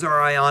bases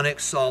are ionic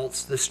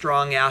salts. The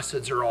strong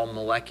acids are all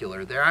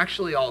molecular. They're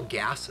actually all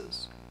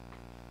gases.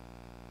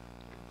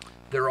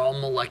 They're all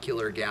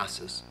molecular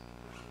gases.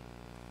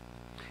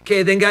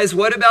 Okay, then guys,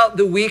 what about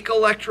the weak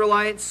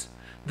electrolytes?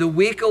 The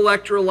weak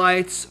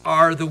electrolytes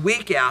are the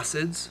weak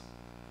acids.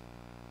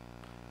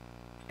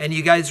 And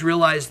you guys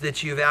realize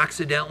that you've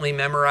accidentally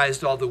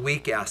memorized all the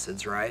weak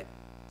acids, right?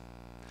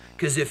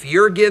 Because if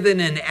you're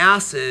given an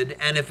acid,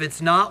 and if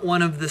it's not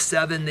one of the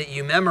 7 that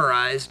you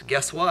memorized,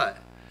 guess what?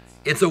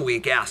 It's a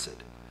weak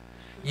acid.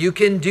 You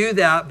can do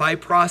that by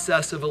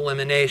process of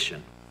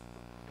elimination.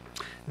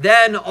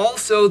 Then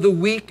also the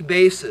weak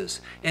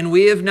bases. And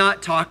we have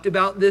not talked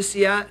about this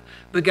yet,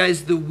 but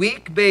guys, the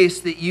weak base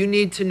that you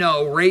need to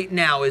know right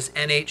now is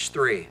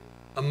NH3,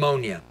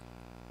 ammonia.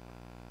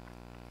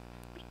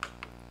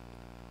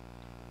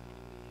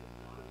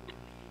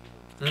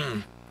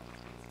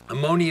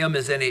 Ammonium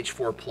is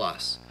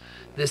NH4+.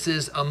 This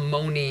is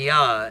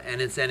ammonia,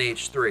 and it's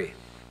NH3.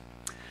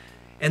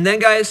 And then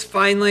guys,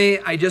 finally,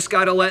 I just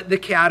got to let the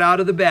cat out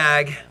of the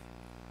bag,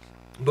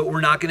 but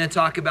we're not going to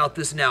talk about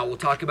this now. We'll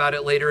talk about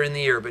it later in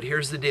the year, but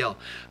here's the deal.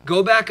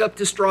 Go back up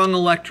to strong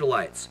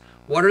electrolytes.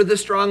 What are the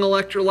strong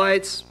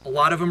electrolytes? A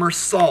lot of them are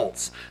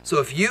salts. So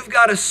if you've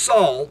got a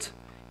salt,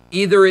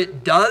 either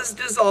it does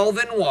dissolve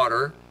in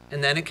water,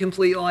 and then it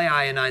completely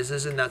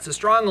ionizes, and that's a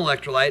strong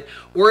electrolyte,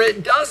 or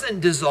it doesn't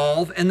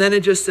dissolve, and then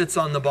it just sits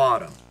on the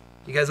bottom.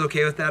 You guys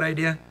okay with that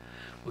idea?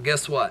 Well,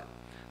 guess what?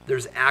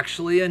 There's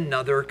actually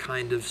another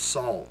kind of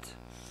salt.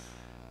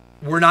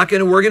 We're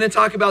going to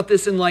talk about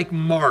this in like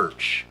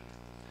March.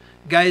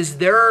 Guys,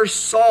 there are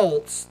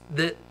salts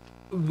that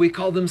we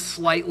call them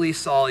slightly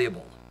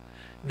soluble.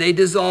 They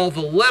dissolve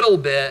a little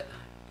bit,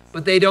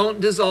 but they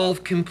don't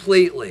dissolve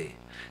completely.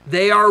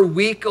 They are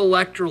weak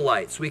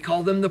electrolytes. We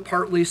call them the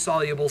partly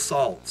soluble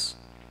salts.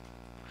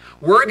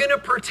 We're going to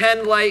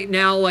pretend right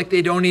now like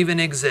they don't even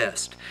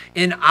exist.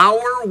 In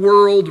our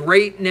world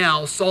right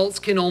now, salts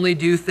can only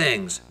do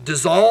things,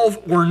 dissolve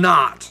or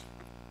not.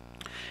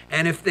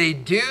 And if they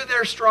do,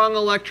 they're strong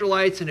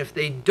electrolytes, and if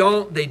they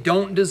don't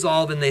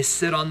dissolve, and they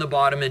sit on the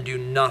bottom and do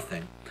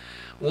nothing.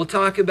 We'll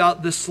talk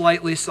about the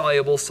slightly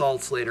soluble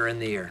salts later in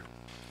the year.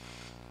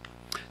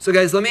 So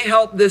guys, let me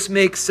help this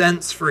make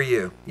sense for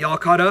you. Y'all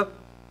caught up?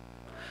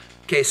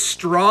 Okay,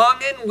 strong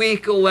and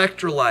weak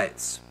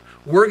electrolytes.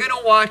 We're going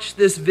to watch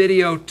this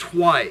video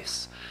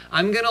twice.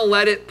 I'm going to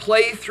let it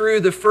play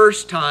through the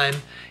first time,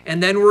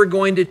 and then we're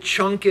going to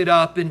chunk it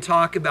up and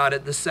talk about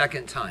it the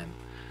second time.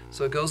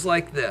 So it goes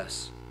like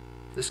this.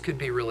 This could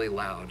be really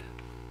loud,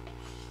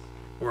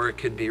 or it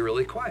could be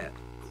really quiet.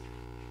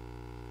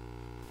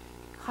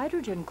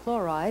 Hydrogen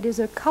chloride is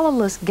a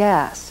colorless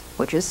gas,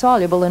 which is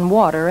soluble in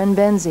water and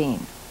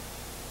benzene.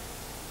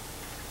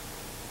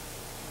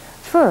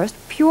 First,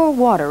 pure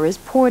water is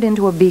poured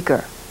into a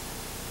beaker.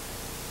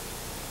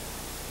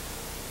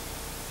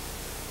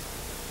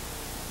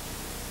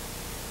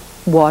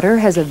 Water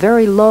has a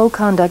very low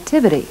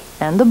conductivity,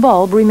 and the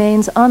bulb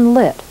remains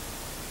unlit.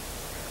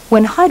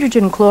 When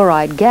hydrogen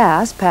chloride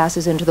gas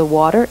passes into the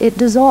water, it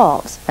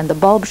dissolves, and the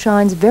bulb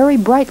shines very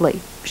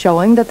brightly,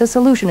 showing that the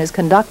solution is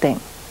conducting.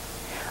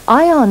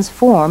 Ions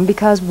form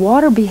because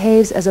water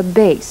behaves as a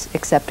base,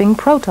 accepting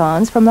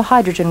protons from the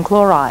hydrogen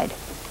chloride.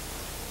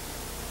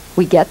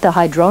 We get the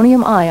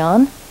hydronium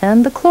ion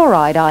and the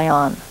chloride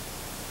ion.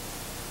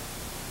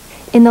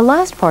 In the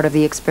last part of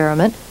the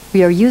experiment,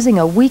 we are using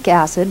a weak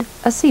acid,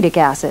 acetic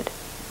acid.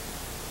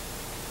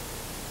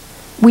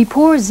 We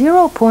pour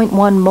 0.1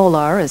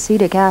 molar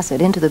acetic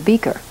acid into the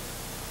beaker,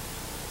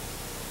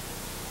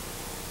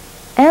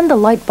 and the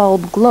light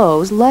bulb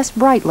glows less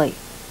brightly,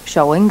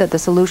 showing that the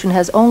solution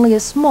has only a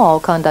small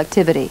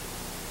conductivity.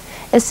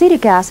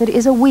 Acetic acid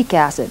is a weak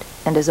acid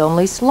and is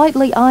only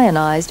slightly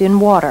ionized in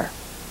water.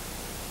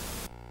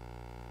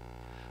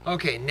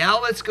 Okay,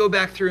 now let's go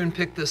back through and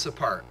pick this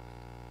apart.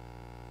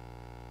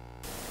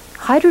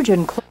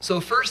 So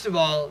first of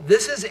all,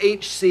 this is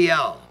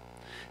HCl.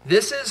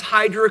 This is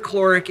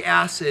hydrochloric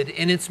acid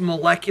in its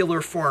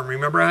molecular form.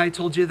 Remember how I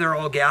told you they're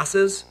all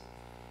gases?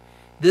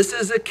 This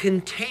is a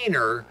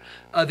container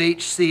of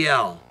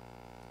HCl.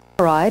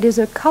 Chloride is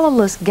a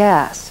colorless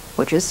gas,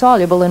 which is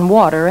soluble in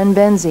water and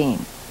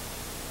benzene.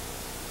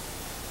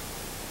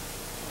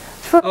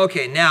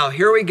 Okay, now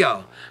here we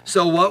go.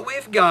 So what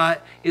we've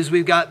got is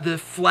we've got the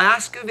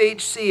flask of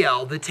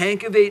HCl, the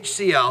tank of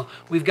HCl,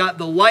 we've got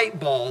the light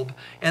bulb,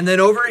 and then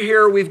over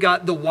here we've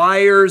got the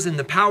wires and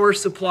the power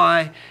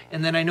supply,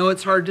 and then I know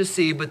it's hard to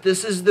see, but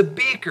this is the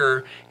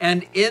beaker,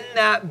 and in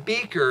that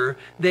beaker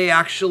they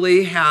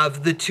actually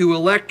have the two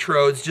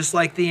electrodes, just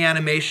like the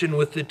animation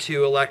with the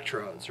two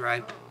electrodes,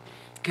 right?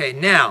 Okay,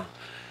 now,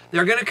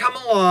 they're going to come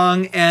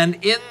along,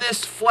 and in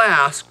this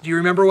flask, do you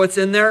remember what's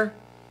in there?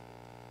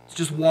 It's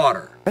just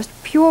water.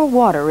 Pure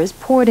water is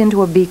poured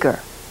into a beaker.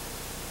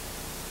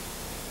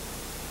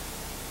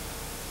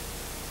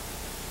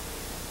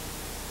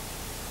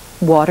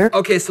 Water.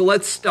 Okay, so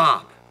let's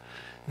stop.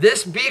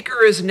 This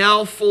beaker is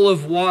now full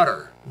of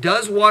water.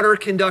 Does water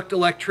conduct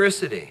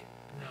electricity?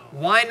 No.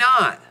 Why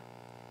not?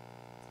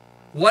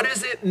 What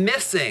is it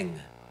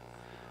missing?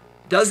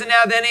 Doesn't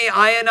have any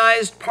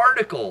ionized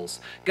particles.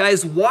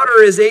 Guys,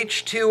 water is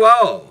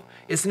H2O.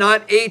 It's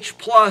not H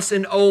plus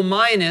and O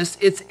minus,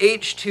 it's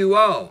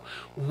H2O.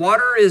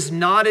 Water is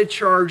not a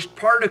charged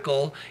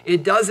particle.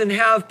 It doesn't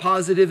have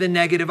positive and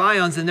negative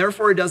ions, and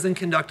therefore it doesn't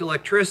conduct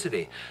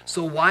electricity.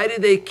 So why do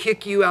they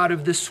kick you out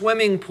of the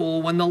swimming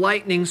pool when the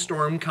lightning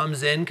storm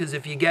comes in? Because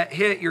if you get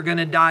hit, you're going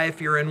to die if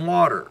you're in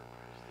water.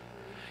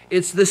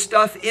 It's the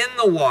stuff in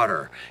the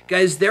water.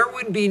 Guys, there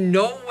would be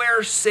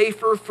nowhere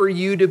safer for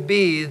you to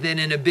be than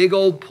in a big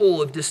old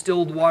pool of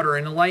distilled water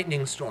in a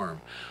lightning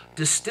storm.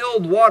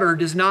 Distilled water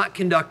does not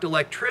conduct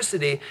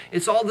electricity.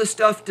 It's all the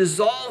stuff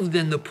dissolved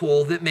in the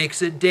pool that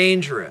makes it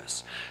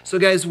dangerous. So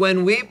guys,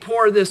 when we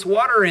pour this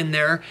water in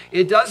there,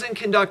 it doesn't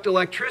conduct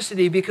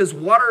electricity because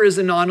water is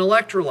a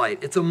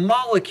non-electrolyte. It's a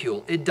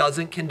molecule. It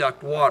doesn't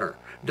conduct water.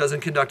 It doesn't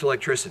conduct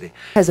electricity.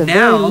 Has a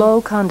very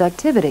low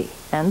conductivity,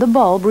 and the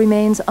bulb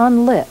remains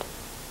unlit.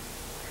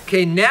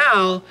 Okay,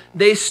 now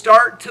they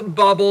start to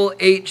bubble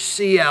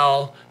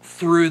HCl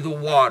through the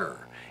water.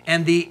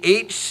 And the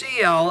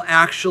HCl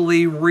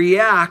actually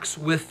reacts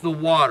with the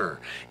water,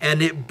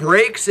 and it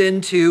breaks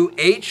into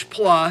H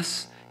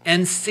plus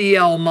and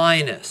Cl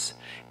minus.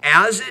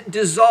 As it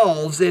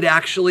dissolves, it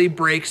actually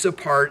breaks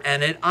apart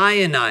and it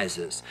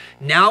ionizes.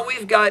 Now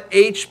we've got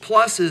H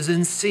pluses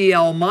and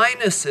Cl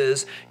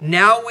minuses.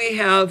 Now we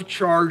have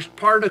charged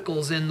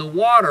particles in the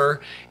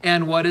water,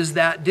 and what does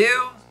that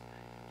do?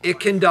 It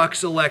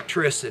conducts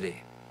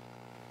electricity.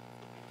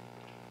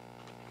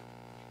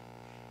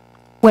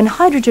 When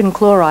hydrogen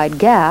chloride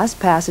gas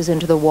passes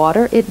into the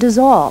water, it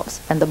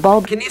dissolves, and the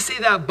bulb Can you see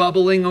that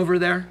bubbling over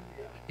there?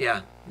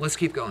 Yeah, let's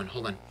keep going.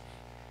 Hold on.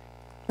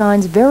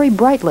 shines very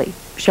brightly,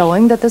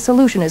 showing that the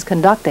solution is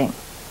conducting.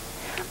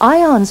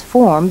 Ions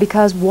form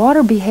because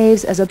water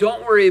behaves as a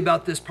Don't worry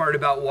about this part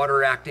about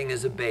water acting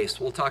as a base.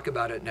 We'll talk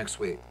about it next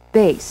week.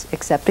 base,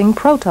 accepting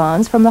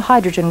protons from the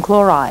hydrogen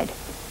chloride.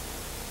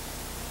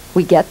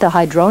 We get the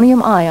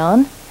hydronium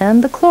ion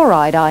and the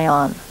chloride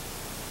ion.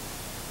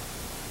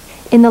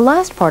 In the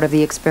last part of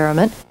the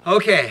experiment,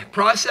 Okay,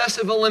 process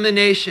of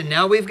elimination.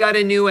 Now we've got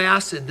a new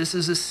acid. This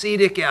is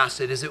acetic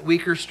acid. Is it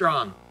weak or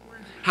strong?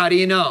 How do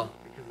you know?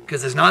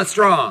 Because it's not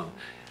strong.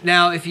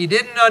 Now, if you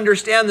didn't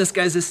understand this,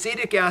 guys,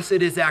 acetic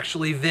acid is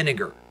actually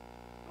vinegar.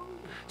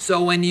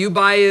 So when you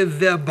buy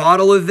a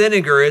bottle of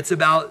vinegar, it's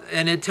about,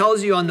 and it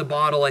tells you on the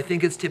bottle, I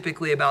think it's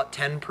typically about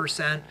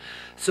 10%.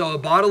 So a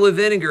bottle of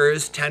vinegar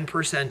is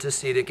 10%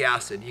 acetic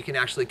acid. You can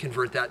actually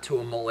convert that to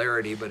a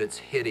molarity, but it's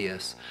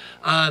hideous.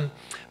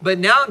 But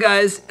now,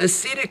 guys,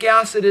 acetic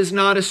acid is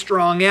not a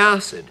strong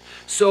acid.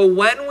 So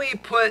when we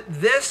put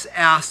this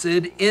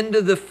acid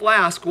into the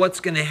flask, what's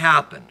going to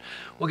happen?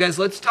 Well, guys,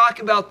 let's talk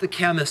about the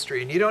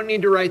chemistry. And you don't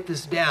need to write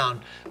this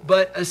down,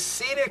 but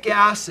acetic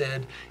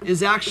acid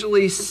is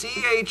actually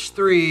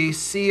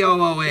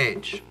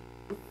CH3COOH.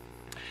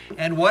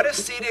 And what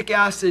acetic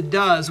acid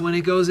does when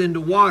it goes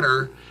into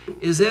water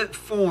is it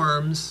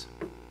forms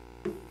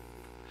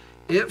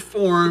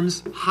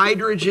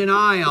hydrogen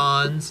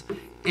ions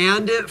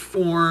and it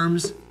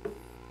forms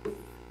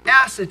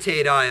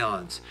acetate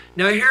ions.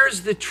 Now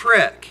here's the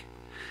trick.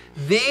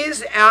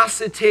 These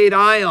acetate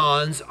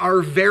ions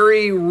are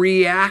very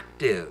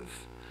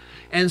reactive.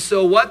 And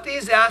so what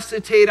these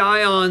acetate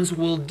ions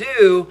will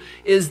do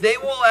is they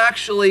will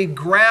actually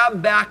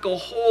grab back a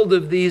hold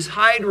of these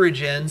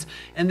hydrogens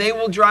and they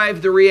will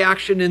drive the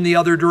reaction in the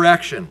other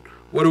direction.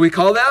 What do we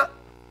call that?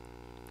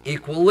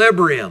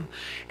 Equilibrium.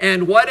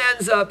 And what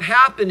ends up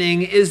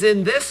happening is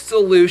in this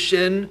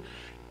solution,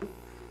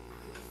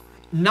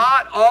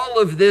 not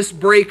all of this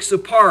breaks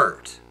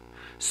apart.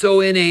 So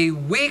in a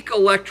weak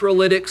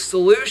electrolytic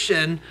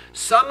solution,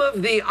 some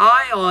of the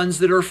ions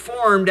that are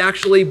formed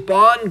actually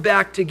bond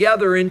back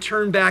together and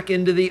turn back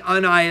into the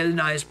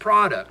unionized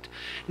product.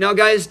 Now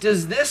guys,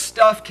 does this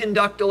stuff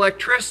conduct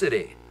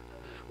electricity?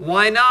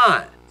 Why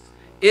not?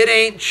 It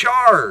ain't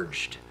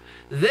charged.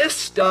 This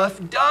stuff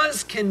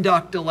does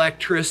conduct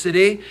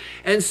electricity.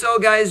 And so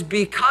guys,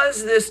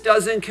 because this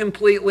doesn't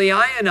completely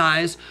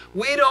ionize,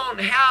 we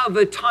don't have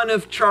a ton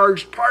of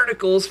charged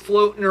particles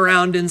floating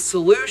around in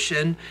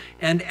solution.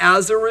 And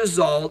as a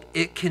result,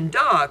 it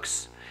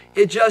conducts.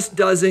 It just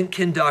doesn't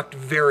conduct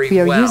very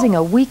well. We are using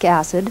a weak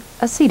acid,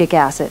 acetic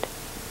acid.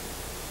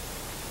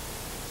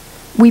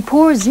 We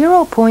pour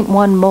 0.1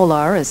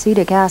 molar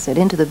acetic acid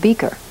into the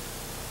beaker,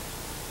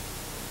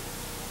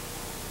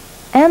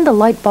 and the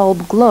light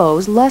bulb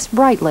glows less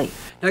brightly.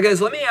 Now guys,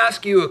 let me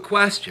ask you a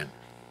question.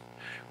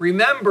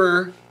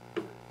 Remember,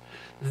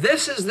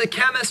 this is the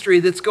chemistry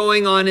that's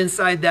going on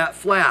inside that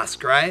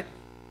flask, right?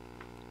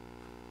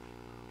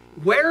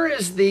 Where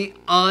is the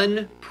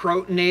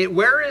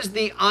where is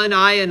the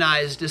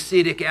unionized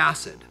acetic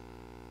acid?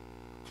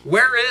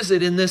 Where is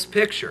it in this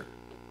picture?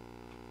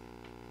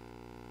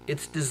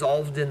 It's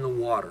dissolved in the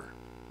water.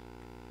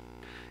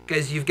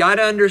 Guys, you've got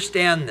to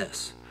understand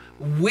this.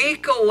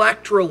 Weak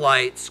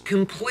electrolytes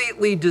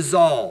completely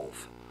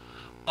dissolve.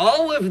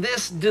 All of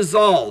this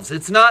dissolves.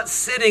 It's not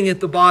sitting at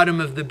the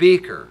bottom of the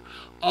beaker.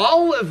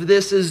 All of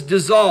this is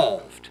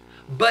dissolved,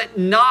 but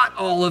not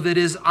all of it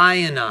is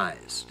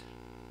ionized.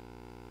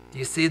 Do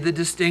you see the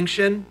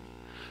distinction?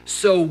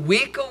 So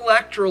weak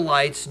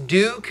electrolytes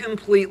do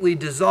completely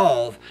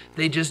dissolve,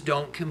 they just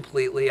don't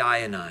completely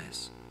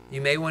ionize.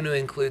 You may want to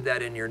include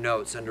that in your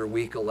notes under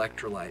weak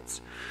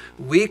electrolytes.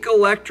 Weak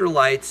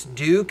electrolytes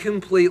do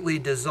completely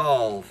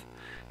dissolve,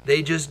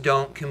 they just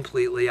don't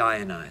completely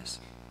ionize.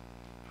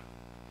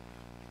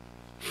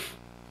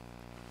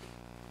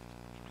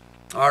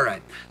 All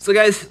right, so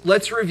guys,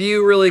 let's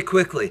review really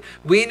quickly.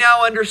 We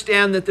now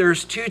understand that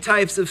there's two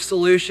types of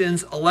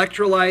solutions,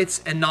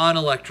 electrolytes and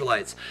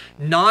non-electrolytes.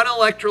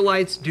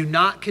 Non-electrolytes do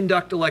not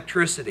conduct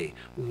electricity.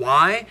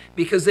 Why?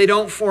 Because they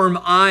don't form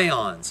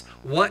ions.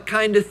 What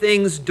kind of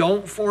things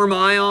don't form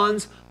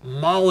ions?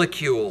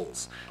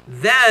 Molecules.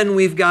 Then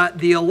we've got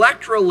the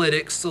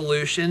electrolytic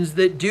solutions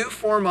that do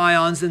form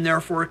ions and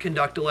therefore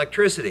conduct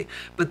electricity.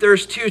 But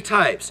there's two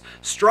types,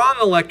 strong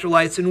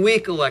electrolytes and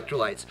weak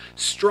electrolytes.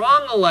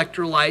 Strong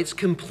electrolytes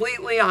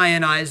completely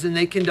ionize and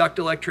they conduct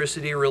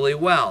electricity really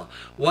well.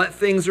 What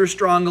things are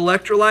strong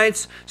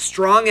electrolytes?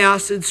 Strong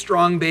acids,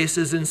 strong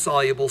bases, and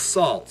soluble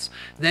salts.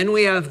 Then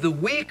we have the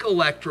weak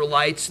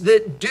electrolytes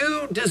that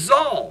do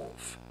dissolve.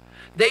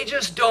 They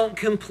just don't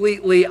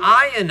completely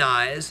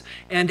ionize,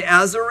 and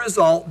as a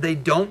result, they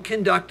don't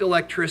conduct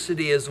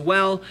electricity as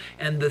well.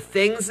 And the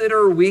things that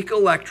are weak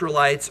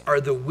electrolytes are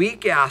the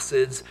weak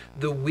acids,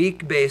 the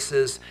weak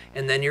bases,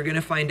 and then you're going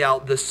to find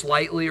out the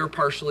slightly or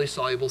partially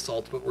soluble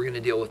salts, but we're going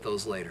to deal with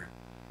those later.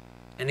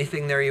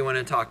 Anything there you want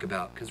to talk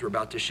about? Because we're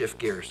about to shift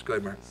gears. Go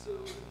ahead, Mark. So in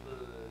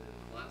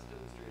the last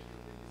demonstration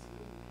of the use of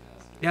the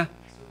acid, Yeah.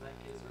 so in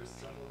that case, are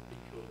some of the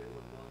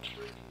covalent bonds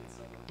breaking and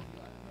some of the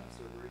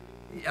IMFs are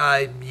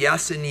breaking?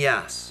 Yes and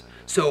yes.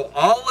 So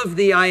all of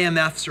the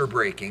IMFs are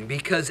breaking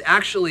because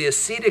actually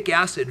acetic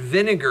acid,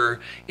 vinegar,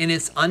 in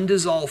its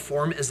undissolved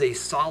form is a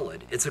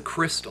solid. It's a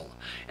crystal.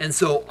 And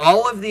so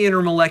all of the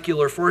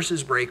intermolecular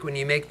forces break when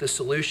you make the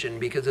solution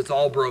because it's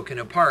all broken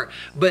apart.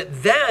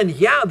 But then,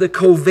 yeah, the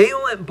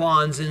covalent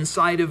bonds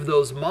inside of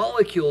those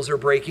molecules are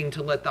breaking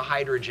to let the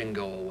hydrogen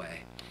go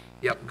away.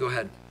 Yep, go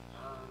ahead.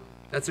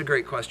 That's a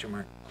great question,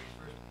 Mark. On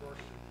the first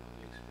portion of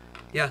the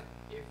experiment, Yeah.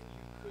 if you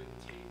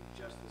could take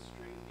just the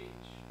straight H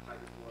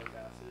hydrochloric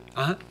acid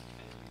Uh-huh. and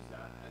use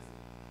that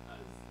as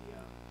the,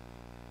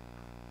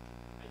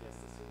 I guess,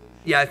 the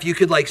solution. Yeah, if you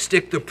could like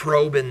stick the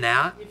probe in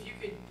that, If you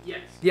could,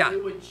 yes. Yeah.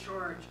 It would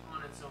charge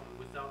on its own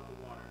without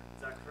the water.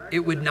 Is that correct? it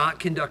would not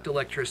conduct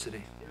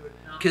electricity. It would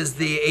not. Because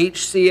the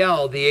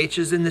HCl, the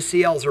H's and the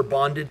Cl's are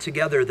bonded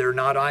together. They're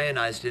not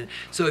ionized.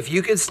 So if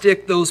you could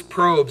stick those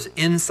probes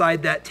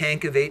inside that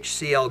tank of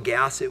HCl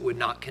gas, it would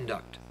not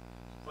conduct.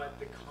 But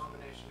the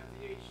combination of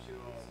the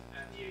H2O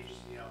and the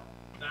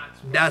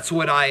HCl, That's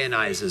what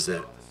ionizes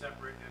it. to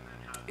separate and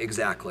then have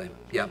Exactly.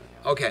 Yep.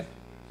 Okay.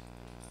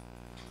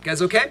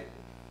 Guys, okay?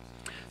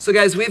 So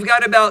guys, we've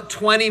got about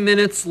 20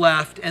 minutes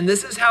left, and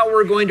this is how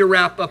we're going to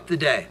wrap up the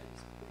day.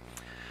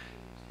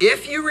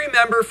 If you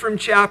remember from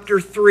chapter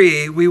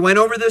 3, we went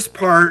over this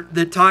part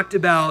that talked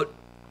about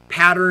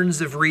patterns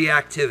of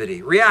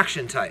reactivity,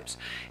 reaction types.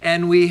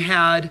 And we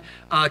had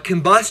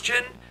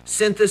combustion,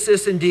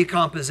 synthesis, and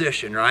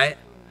decomposition, right?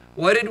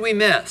 What did we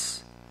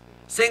miss?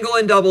 Single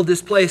and double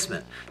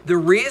displacement. The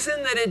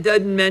reason that it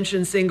doesn't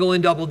mention single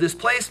and double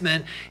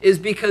displacement is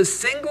because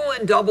single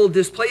and double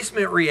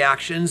displacement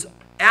reactions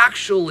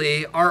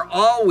actually are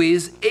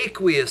always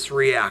aqueous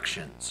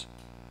reactions.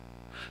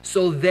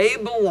 So they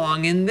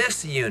belong in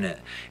this unit.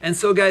 And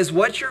so guys,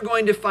 what you're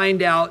going to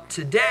find out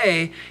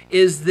today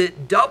is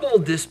that double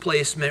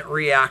displacement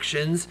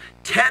reactions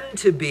tend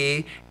to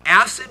be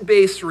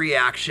acid-base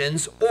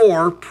reactions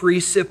or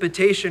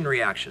precipitation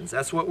reactions.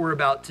 That's what we're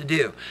about to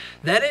do.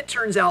 Then it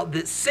turns out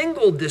that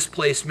single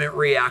displacement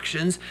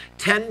reactions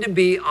tend to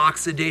be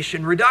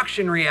oxidation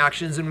reduction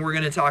reactions, and we're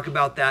going to talk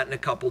about that in a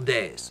couple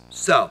days.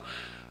 So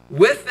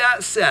with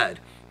that said,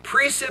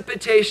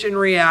 precipitation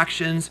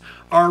reactions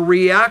are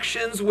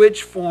reactions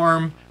which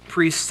form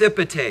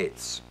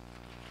precipitates.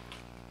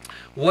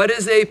 What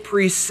is a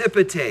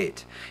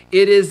precipitate?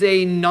 It is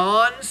a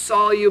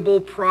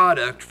non-soluble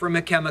product from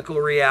a chemical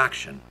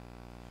reaction.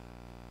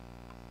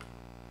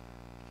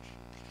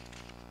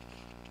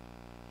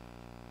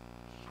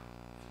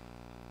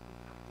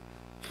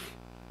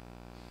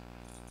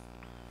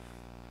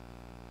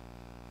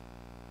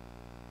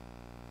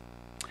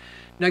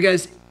 Now,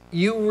 guys,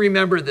 you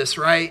remember this,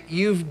 right?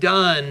 You've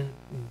done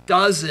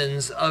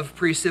dozens of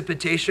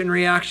precipitation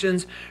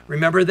reactions.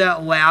 Remember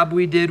that lab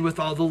we did with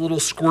all the little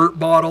squirt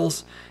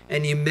bottles,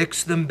 and you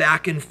mixed them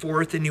back and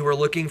forth, and you were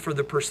looking for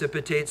the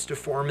precipitates to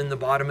form in the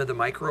bottom of the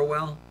micro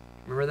well?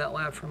 Remember that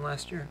lab from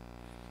last year?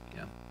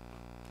 Yeah. Do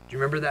you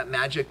remember that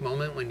magic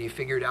moment when you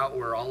figured out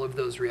where all of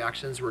those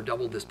reactions were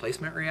double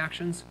displacement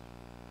reactions?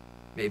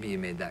 Maybe you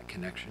made that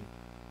connection.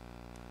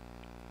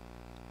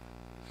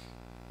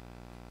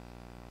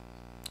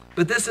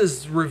 But this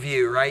is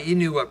review, right? You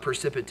knew what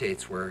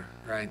precipitates were,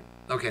 right?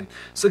 Okay,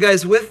 so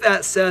guys, with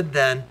that said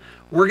then,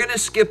 we're gonna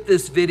skip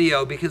this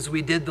video because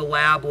we did the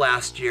lab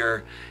last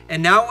year,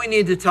 and now we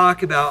need to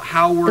talk about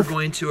how we're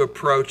going to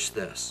approach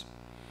this.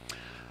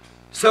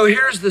 So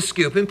here's the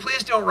scoop, and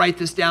please don't write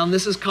this down,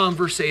 this is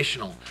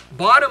conversational.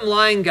 Bottom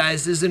line,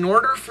 guys, is in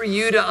order for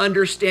you to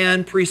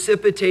understand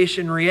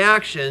precipitation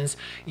reactions,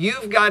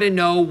 you've got to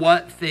know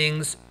what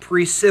things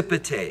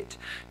precipitate.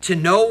 To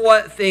know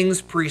what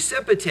things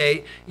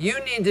precipitate, you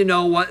need to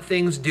know what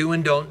things do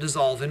and don't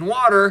dissolve in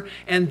water,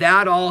 and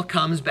that all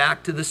comes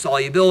back to the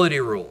solubility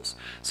rules.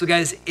 So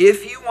guys,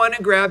 if you want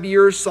to grab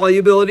your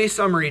solubility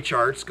summary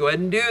charts, go ahead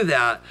and do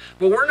that,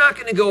 but we're not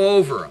going to go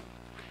over them.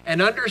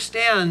 And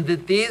understand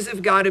that these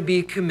have got to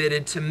be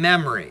committed to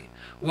memory.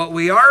 What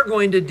we are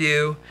going to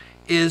do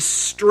is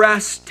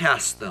stress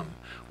test them.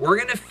 We're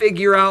going to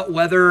figure out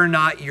whether or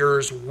not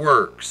yours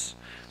works.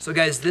 So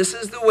guys, this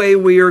is the way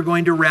we are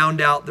going to round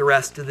out the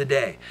rest of the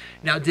day.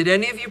 Now, did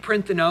any of you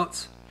print the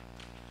notes?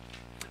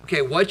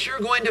 Okay, what you're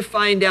going to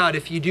find out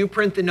if you do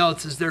print the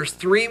notes is there's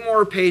 3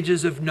 more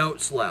pages of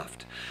notes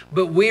left.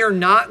 But we are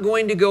not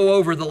going to go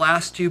over the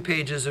last 2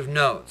 pages of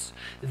notes.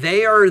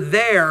 They are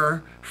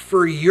there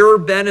for your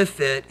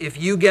benefit if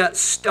you get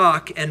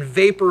stuck and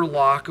vapor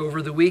lock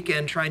over the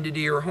weekend trying to do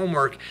your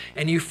homework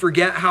and you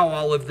forget how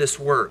all of this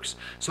works.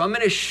 So I'm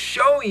going to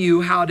show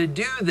you how to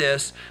do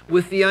this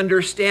with the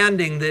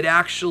understanding that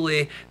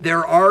actually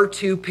there are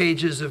 2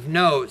 pages of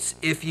notes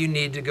if you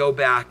need to go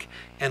back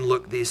and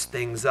look these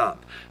things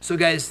up. So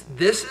guys,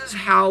 this is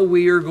how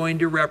we are going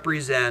to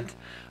represent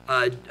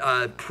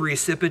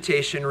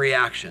precipitation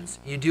reactions.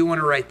 You do want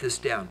to write this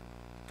down.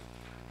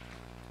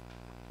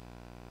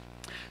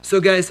 So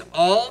guys,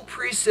 all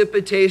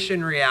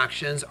precipitation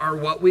reactions are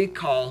what we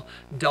call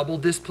double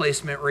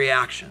displacement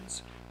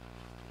reactions.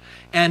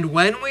 And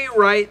when we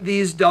write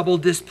these double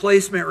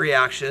displacement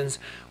reactions,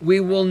 we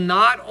will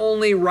not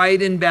only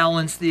write and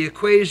balance the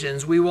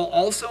equations, we will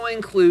also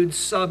include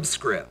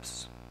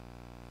subscripts.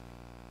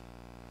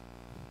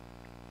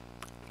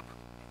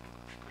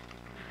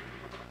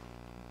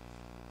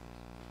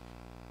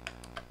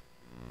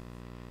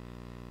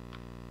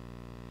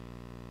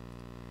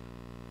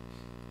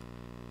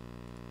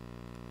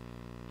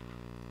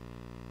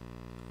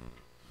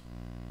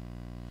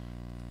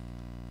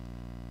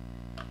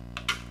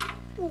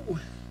 Ooh.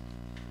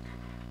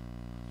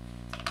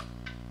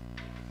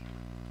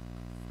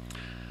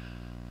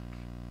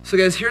 So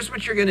guys, here's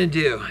what you're going to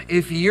do.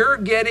 If you're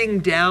getting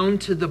down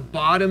to the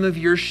bottom of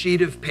your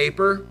sheet of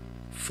paper,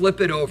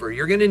 flip it over.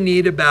 You're going to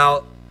need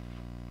about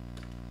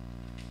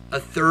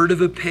 1/3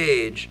 of a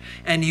page,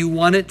 and you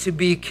want it to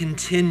be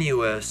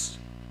continuous.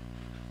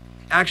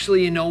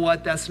 Actually, you know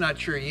what? That's not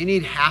true. You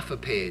need 1/2 a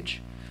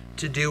page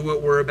to do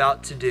what we're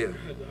about to do.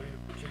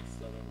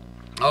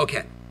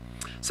 Okay.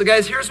 So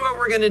guys, here's what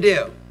we're going to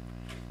do.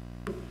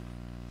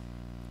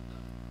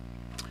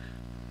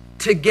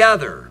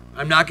 Together,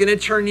 I'm not going to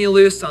turn you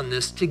loose on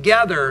this.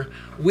 Together,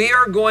 we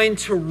are going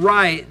to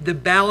write the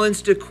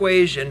balanced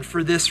equation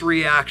for this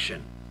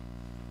reaction.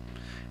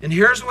 And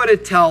here's what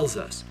it tells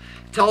us.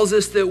 It tells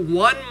us that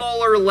 1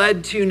 molar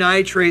lead-2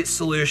 nitrate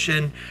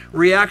solution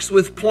reacts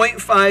with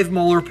 0.5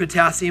 molar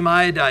potassium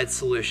iodide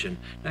solution.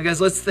 Now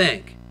guys, let's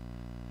think.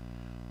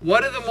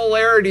 What do the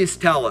molarities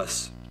tell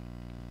us?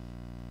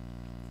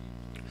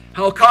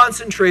 How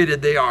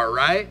concentrated they are,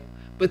 right?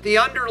 But the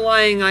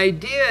underlying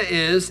idea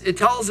is it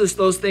tells us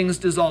those things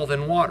dissolve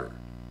in water.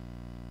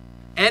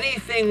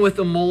 Anything with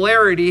a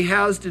molarity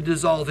has to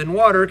dissolve in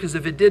water, because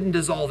if it didn't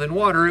dissolve in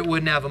water, it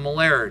wouldn't have a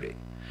molarity.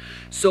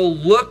 So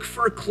look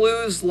for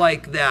clues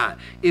like that.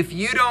 If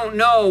you don't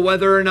know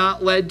whether or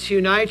not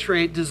lead-2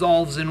 nitrate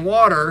dissolves in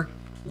water,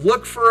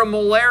 look for a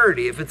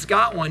molarity. If it's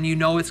got one, you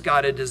know it's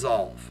got to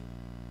dissolve.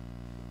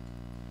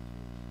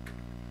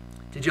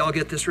 Did y'all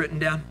get this written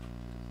down?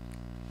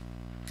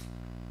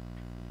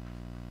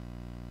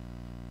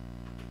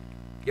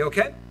 You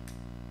okay?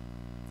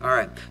 All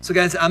right. So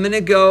guys, I'm going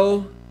to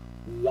go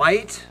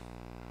white,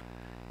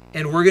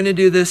 and we're going to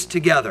do this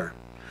together.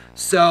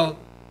 So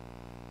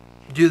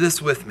do this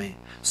with me.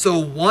 So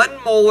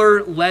 1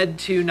 molar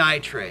lead-2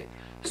 nitrate.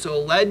 So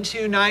lead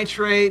 2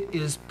 nitrate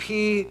is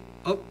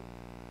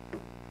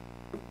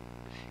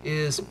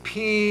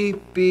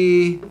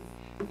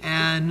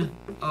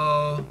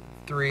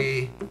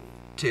PbNO3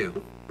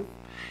 2.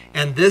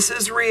 And this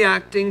is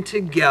reacting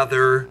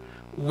together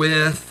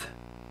with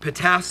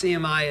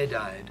potassium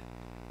iodide,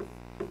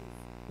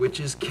 which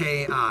is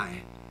Ki.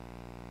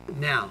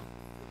 Now,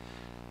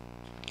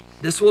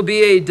 this will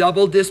be a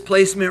double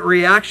displacement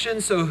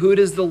reaction, so who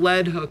does the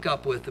lead hook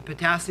up with, the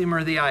potassium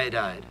or the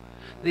iodide?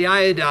 The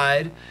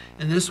iodide,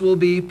 and this will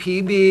be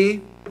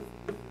PbI2,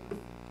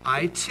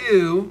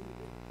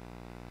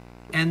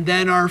 and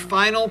then our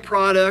final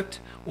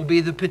product will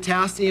be the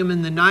potassium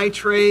and the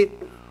nitrate.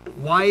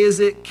 Why is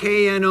it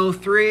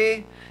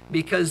KNO3?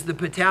 Because the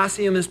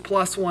potassium is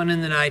 +1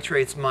 and the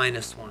nitrate's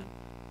 -1.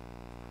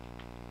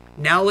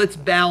 Now let's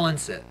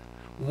balance it.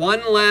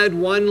 1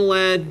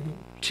 lead,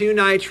 2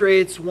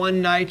 nitrates,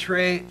 1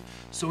 nitrate,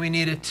 so we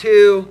need a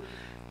 2.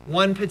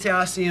 1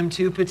 potassium,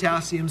 2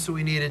 potassium, so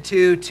we need a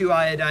 2. 2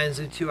 iodines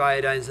and 2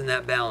 iodines, and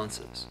that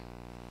balances.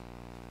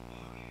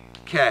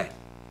 Okay.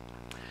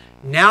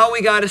 Now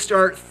we got to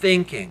start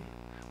thinking.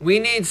 We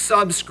need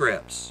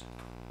subscripts.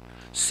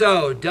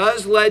 So,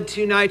 does lead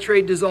 2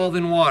 nitrate dissolve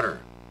in water?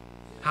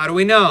 How do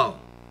we know?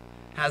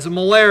 Has a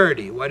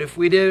molarity. What if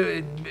we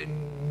did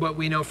what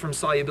we know from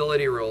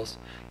solubility rules?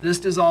 This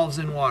dissolves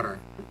in water,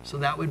 so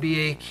that would be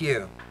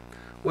AQ.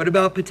 What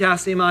about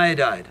potassium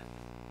iodide?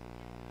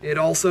 It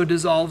also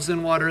dissolves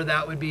in water,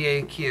 that would be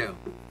AQ.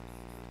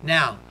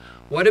 Now,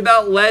 what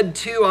about lead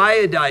 2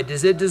 iodide?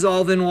 Does it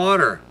dissolve in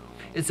water?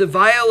 It's a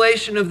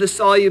violation of the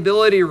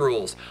solubility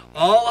rules.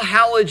 All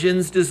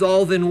halogens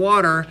dissolve in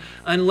water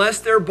unless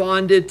they're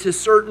bonded to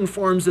certain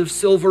forms of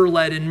silver,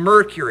 lead, and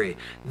mercury.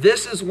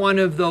 This is one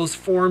of those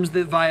forms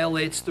that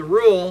violates the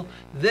rule.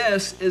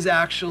 This is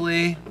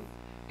actually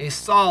a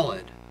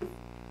solid.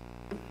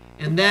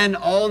 And then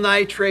all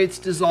nitrates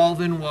dissolve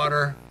in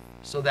water,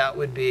 so that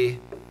would be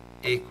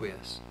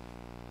aqueous.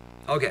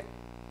 Okay.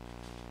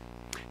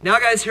 Now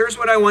guys, here's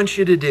what I want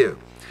you to do.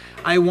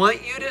 I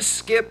want you to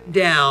skip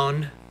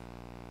down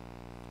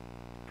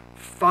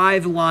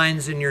 5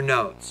 lines in your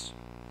notes.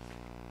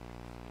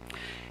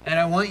 And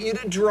I want you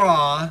to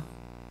draw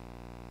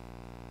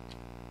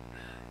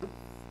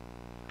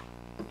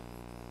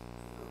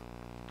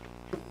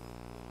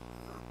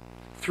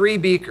three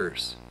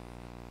beakers.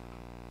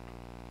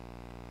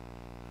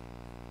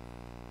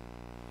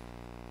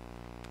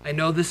 I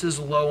know this is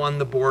low on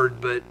the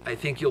board, but I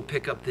think you'll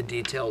pick up the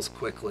details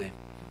quickly.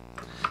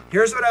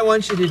 Here's what I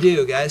want you to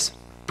do, guys.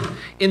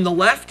 In the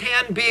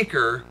left-hand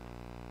beaker,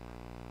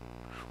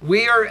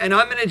 and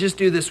I'm going to just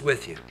do this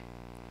with you.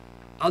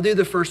 I'll do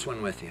the first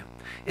one with you.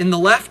 In the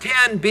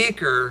left-hand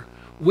beaker,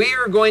 we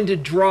are going to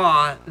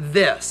draw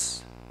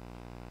this.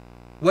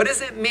 What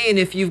does it mean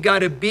if you've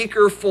got a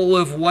beaker full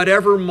of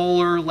whatever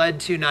molar lead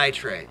 2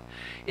 nitrate?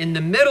 In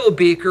the middle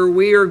beaker,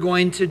 we are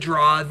going to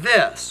draw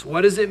this.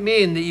 What does it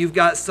mean that you've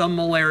got some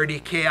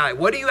molarity Ki?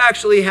 What do you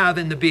actually have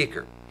in the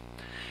beaker?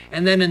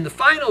 And then in the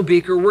final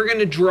beaker, we're going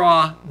to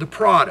draw the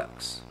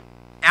products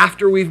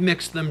after we've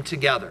mixed them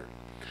together.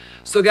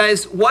 So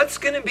guys, what's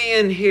going to be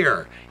in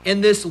here?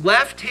 In this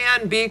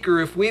left-hand beaker,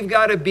 if we've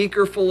got a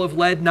beaker full of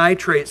lead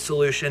nitrate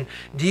solution,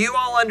 do you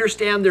all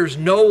understand there's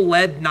no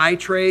lead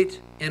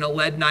nitrate in a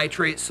lead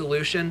nitrate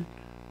solution?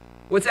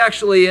 What's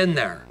actually in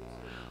there?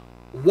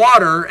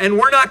 Water, and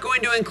we're not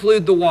going to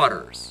include the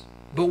waters.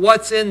 But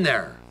what's in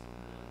there?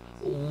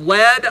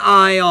 Lead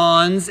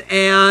ions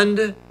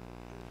and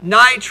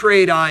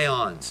nitrate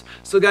ions.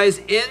 So guys,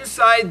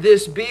 inside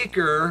this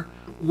beaker,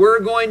 we're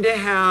going to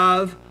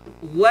have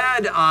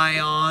lead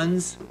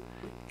ions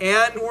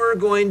and we're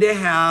going to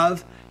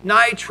have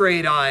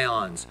nitrate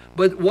ions.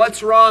 But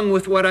what's wrong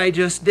with what I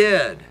just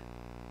did?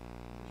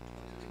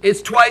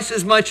 It's twice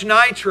as much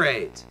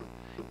nitrate.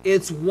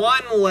 It's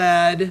 1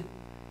 lead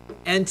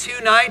and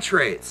 2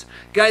 nitrates.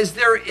 Guys,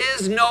 there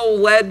is no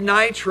lead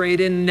nitrate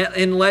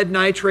in lead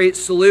nitrate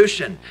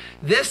solution.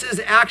 This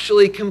is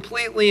actually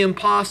completely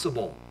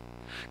impossible,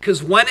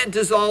 because when it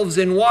dissolves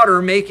in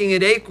water, making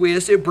it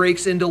aqueous, it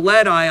breaks into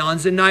lead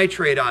ions and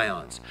nitrate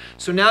ions.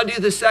 So now do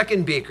the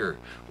second beaker.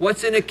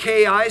 What's in a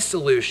Ki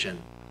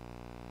solution?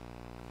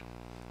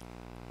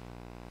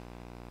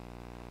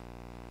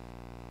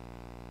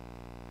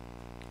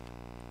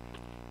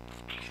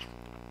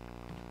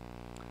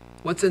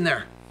 What's in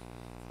there?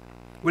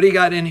 What do you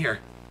got in here?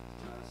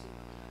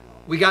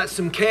 We got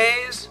some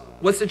Ks.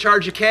 What's the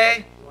charge of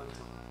K?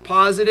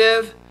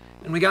 Positive.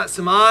 And we got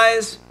some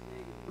Is,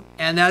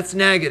 and that's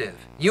negative.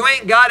 You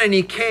ain't got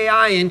any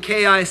Ki in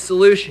Ki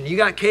solution. You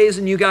got Ks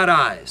and you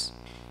got Is.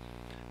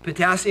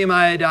 Potassium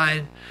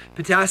iodide,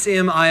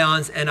 potassium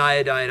ions, and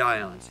iodide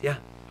ions. Yeah?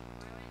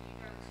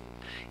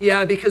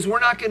 Yeah, because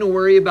we're not going to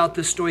worry about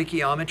the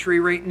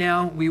stoichiometry right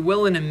now. We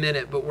will in a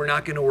minute, but we're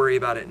not going to worry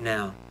about it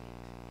now.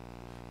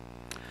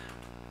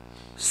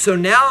 So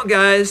now,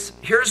 guys,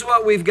 here's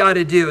what we've got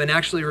to do. And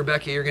actually,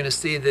 Rebecca, you're going to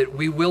see that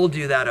we will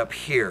do that up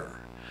here.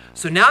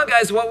 So now,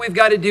 guys, what we've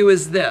got to do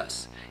is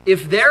this.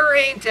 If there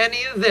ain't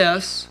any of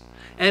this,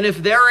 and if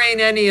there ain't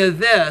any of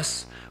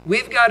this,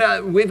 we've got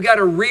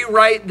to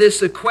rewrite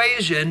this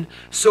equation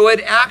so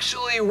it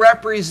actually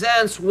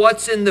represents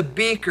what's in the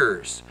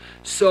beakers.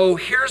 So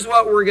here's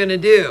what we're going to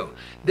do.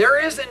 There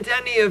isn't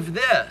any of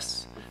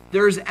this.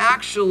 There's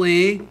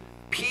actually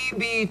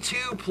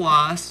Pb2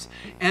 plus,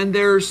 and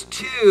there's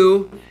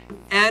 2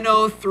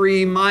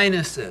 NO3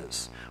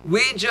 minuses.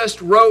 We just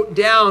wrote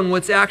down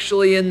what's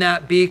actually in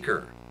that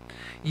beaker.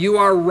 You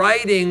are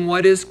writing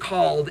what is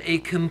called a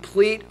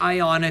complete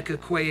ionic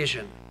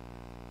equation.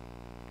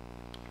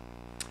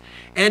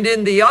 And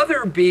in the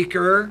other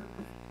beaker,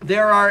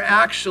 there are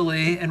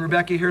actually, and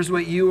Rebecca, here's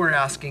what you were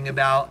asking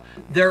about,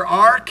 there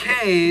are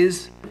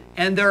K's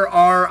and there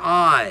are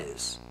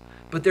I's.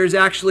 But there's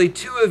actually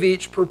 2 of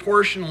each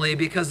proportionally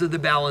because of the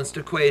balanced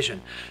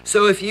equation.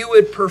 So if you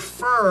would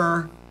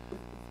prefer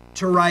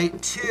to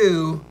write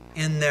 2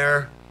 in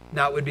there,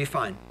 that would be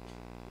fine.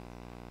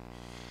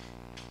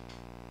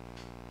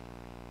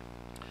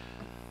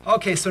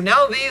 Okay, so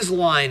now these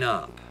line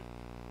up.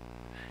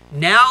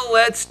 Now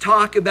let's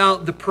talk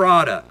about the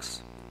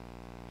products.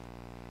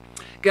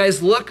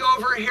 Guys, look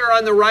over here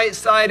on the right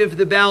side of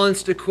the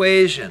balanced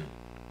equation.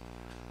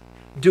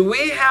 Do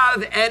we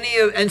have any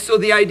of, and so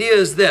the idea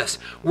is this,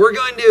 we're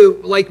going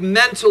to like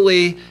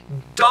mentally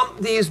dump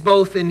these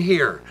both in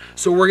here.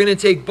 So we're going to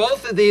take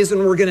both of these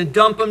and we're going to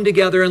dump them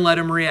together and let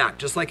them react,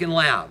 just like in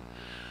lab.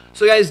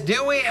 So guys,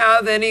 do we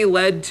have any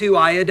lead-2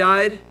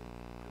 iodide?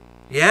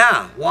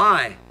 Yeah,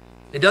 why?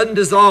 It doesn't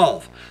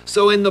dissolve.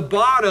 So in the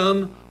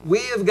bottom, we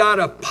have got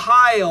a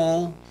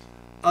pile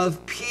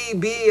of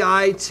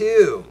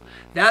PbI2.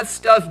 That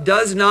stuff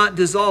does not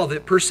dissolve.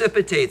 It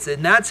precipitates.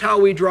 And that's how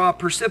we draw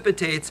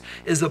precipitates,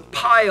 is a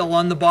pile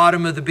on the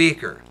bottom of the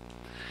beaker.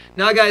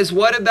 Now guys,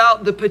 what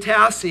about the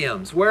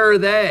potassiums? Where are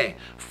they?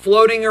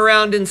 Floating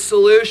around in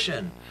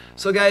solution.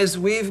 So guys,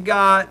 we've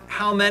got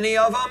how many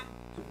of them?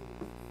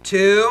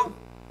 2.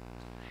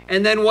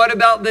 And then what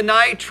about the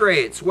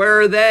nitrates?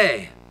 Where are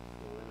they?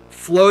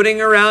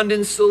 Floating around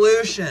in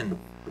solution.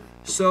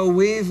 So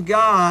we've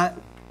got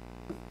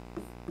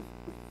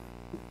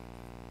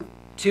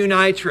 2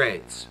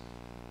 nitrates.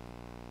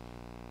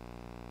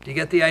 Do you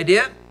get the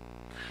idea?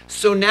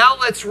 So now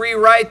let's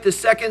rewrite the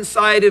second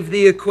side of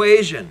the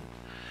equation.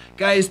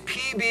 Guys,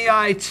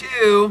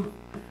 PbI2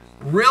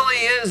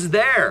 really is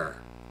there.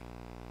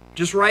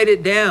 Just write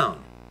it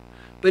down.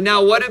 But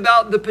now what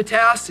about the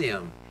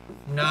potassium?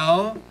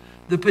 No,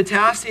 the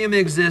potassium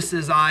exists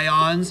as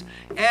ions,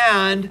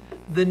 and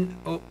the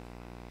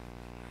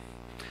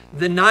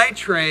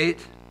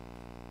nitrate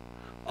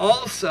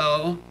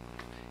also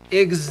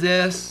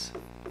exists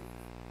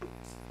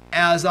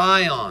as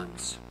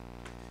ions.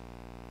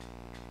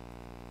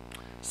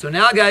 So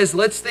now guys,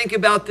 let's think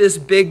about this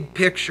big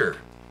picture.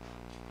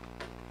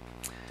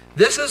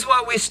 This is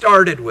what we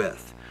started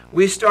with.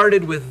 We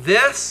started with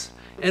this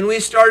and we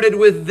started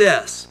with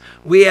this.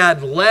 We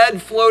had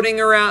lead floating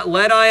around,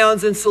 lead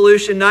ions in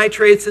solution,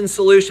 nitrates in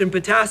solution,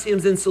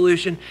 potassiums in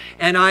solution,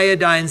 and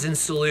iodines in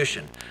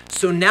solution.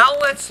 So now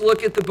let's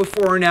look at the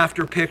before and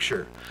after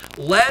picture.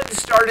 Lead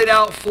started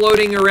out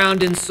floating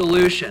around in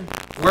solution.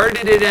 Where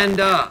did it end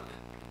up?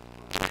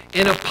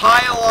 In a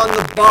pile on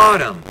the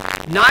bottom.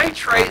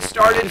 Nitrate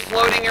started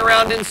floating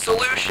around in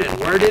solution.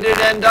 Where did it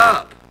end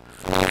up?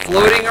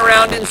 Floating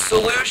around in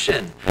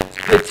solution.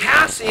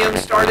 Potassium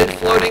started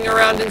floating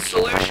around in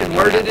solution.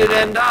 Where did it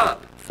end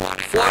up?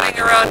 Floating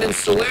around in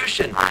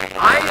solution.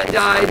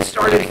 Iodide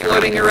started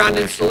floating around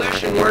in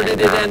solution. Where did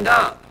it end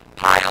up?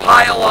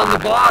 Pile on the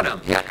bottom.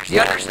 Do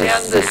you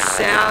understand the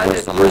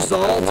sad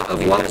result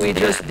of what we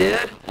just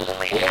did?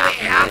 Only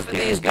half of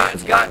these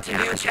dudes got to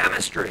do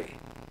chemistry.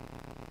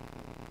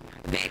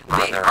 The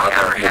other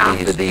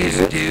half of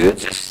these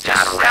dudes just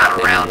sat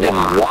around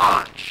and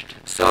watched.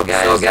 So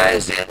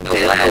guys, the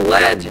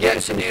lead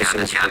gets to do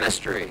some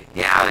chemistry.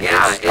 Yeah,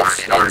 it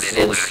started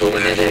in solution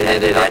and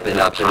ended up in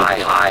a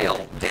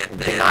pile. Did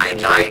the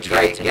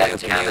nitrate get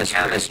to do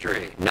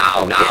chemistry?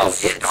 No,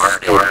 it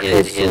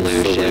started in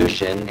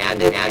solution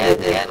and it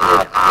ended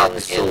up in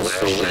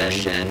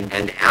solution.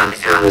 And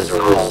as a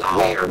result,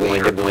 we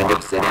are going to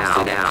cross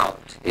it out.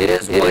 It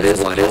is what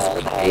is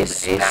called a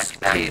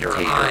spectator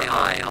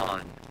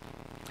ion.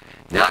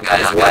 Now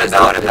guys, what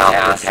about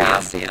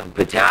potassium?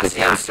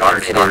 Potassium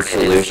started in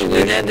solution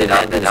and ended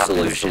up in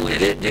solution.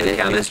 Did it do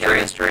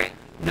chemistry?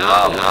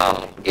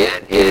 No,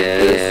 it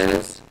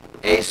is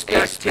a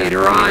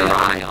spectator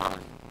ion.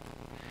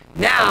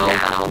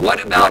 Now,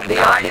 what about the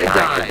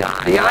iodide?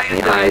 The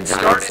iodide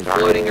started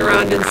floating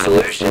around in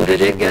solution. Did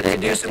it get to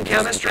do some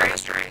chemistry?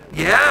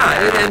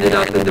 Yeah, it ended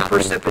up in the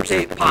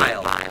precipitate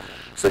pile.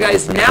 So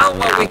guys, now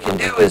what we can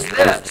do is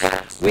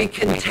this. We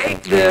can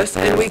take this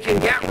and we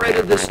can get rid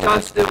of the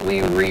stuff that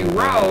we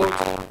rewrote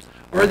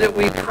or that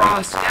we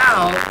crossed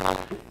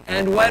out.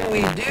 And when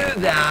we do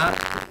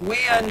that, we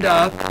end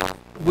up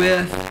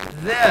with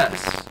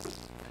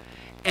this.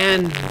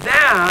 And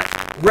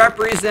that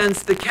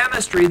represents the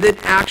chemistry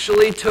that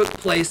actually took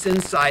place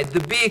inside the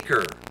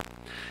beaker.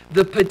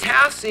 the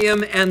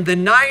potassium and the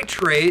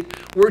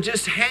nitrate were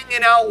just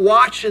hanging out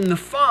watching the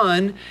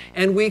fun,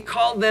 and we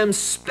call them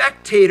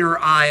spectator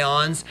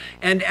ions,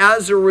 and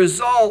as a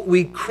result,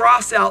 we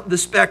cross out the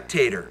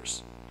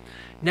spectators.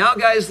 Now,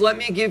 guys, let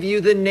me give you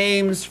the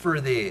names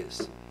for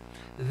these.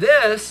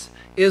 This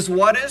is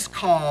what is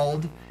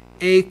called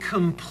a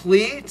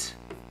complete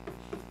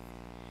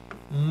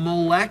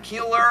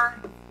molecular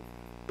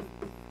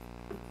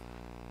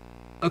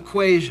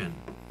equation.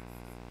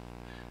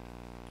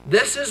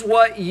 This is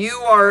what you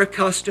are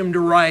accustomed to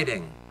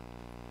writing.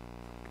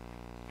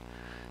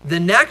 The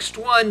next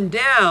one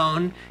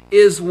down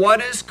is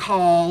what is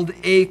called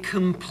a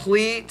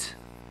complete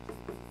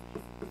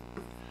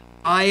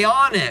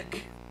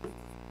ionic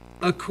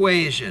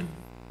equation.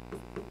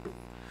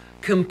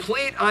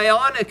 Complete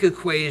ionic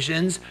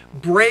equations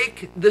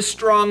break the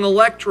strong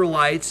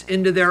electrolytes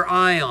into their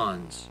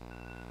ions.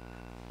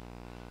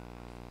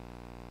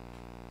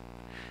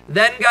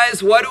 Then,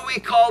 guys, what do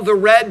we call the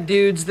red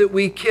dudes that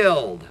we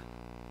killed?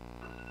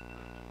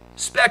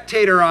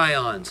 Spectator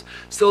ions.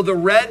 So the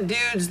red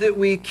dudes that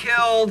we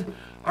killed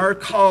are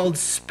called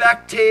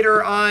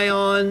spectator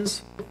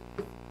ions.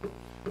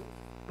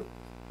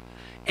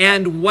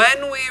 And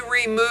when we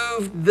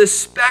removed the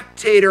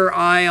spectator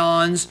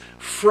ions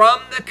from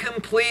the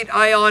complete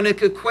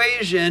ionic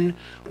equation,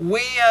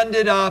 we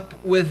ended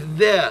up with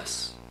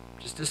this.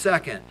 Just a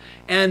second.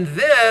 And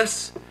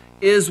this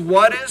is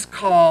what is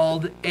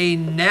called a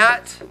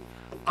net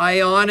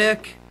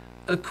ionic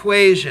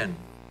equation.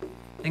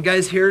 And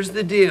guys, here's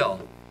the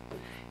deal.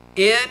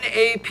 In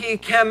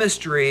AP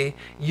chemistry,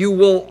 you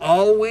will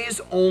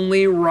always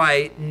only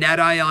write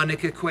net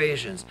ionic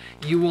equations.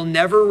 You will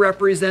never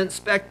represent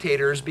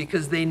spectators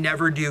because they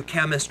never do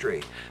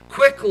chemistry.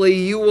 Quickly,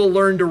 you will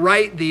learn to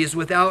write these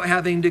without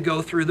having to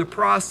go through the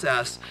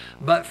process.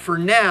 But for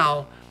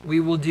now,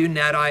 we will do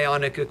net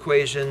ionic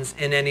equations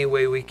in any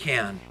way we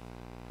can.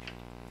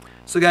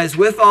 So guys,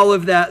 with all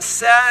of that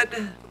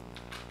said,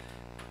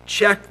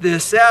 check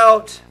this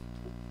out.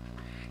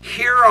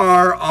 Here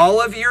are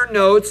all of your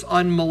notes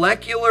on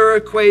molecular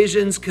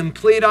equations,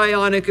 complete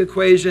ionic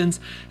equations,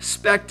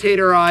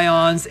 spectator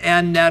ions,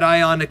 and net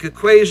ionic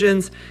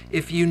equations.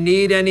 If you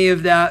need any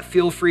of that,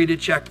 feel free to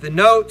check the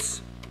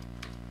notes.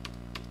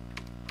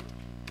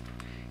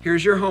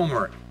 Here's your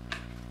homework.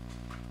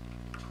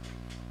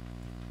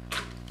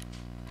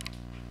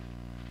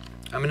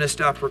 I'm going to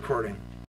stop recording.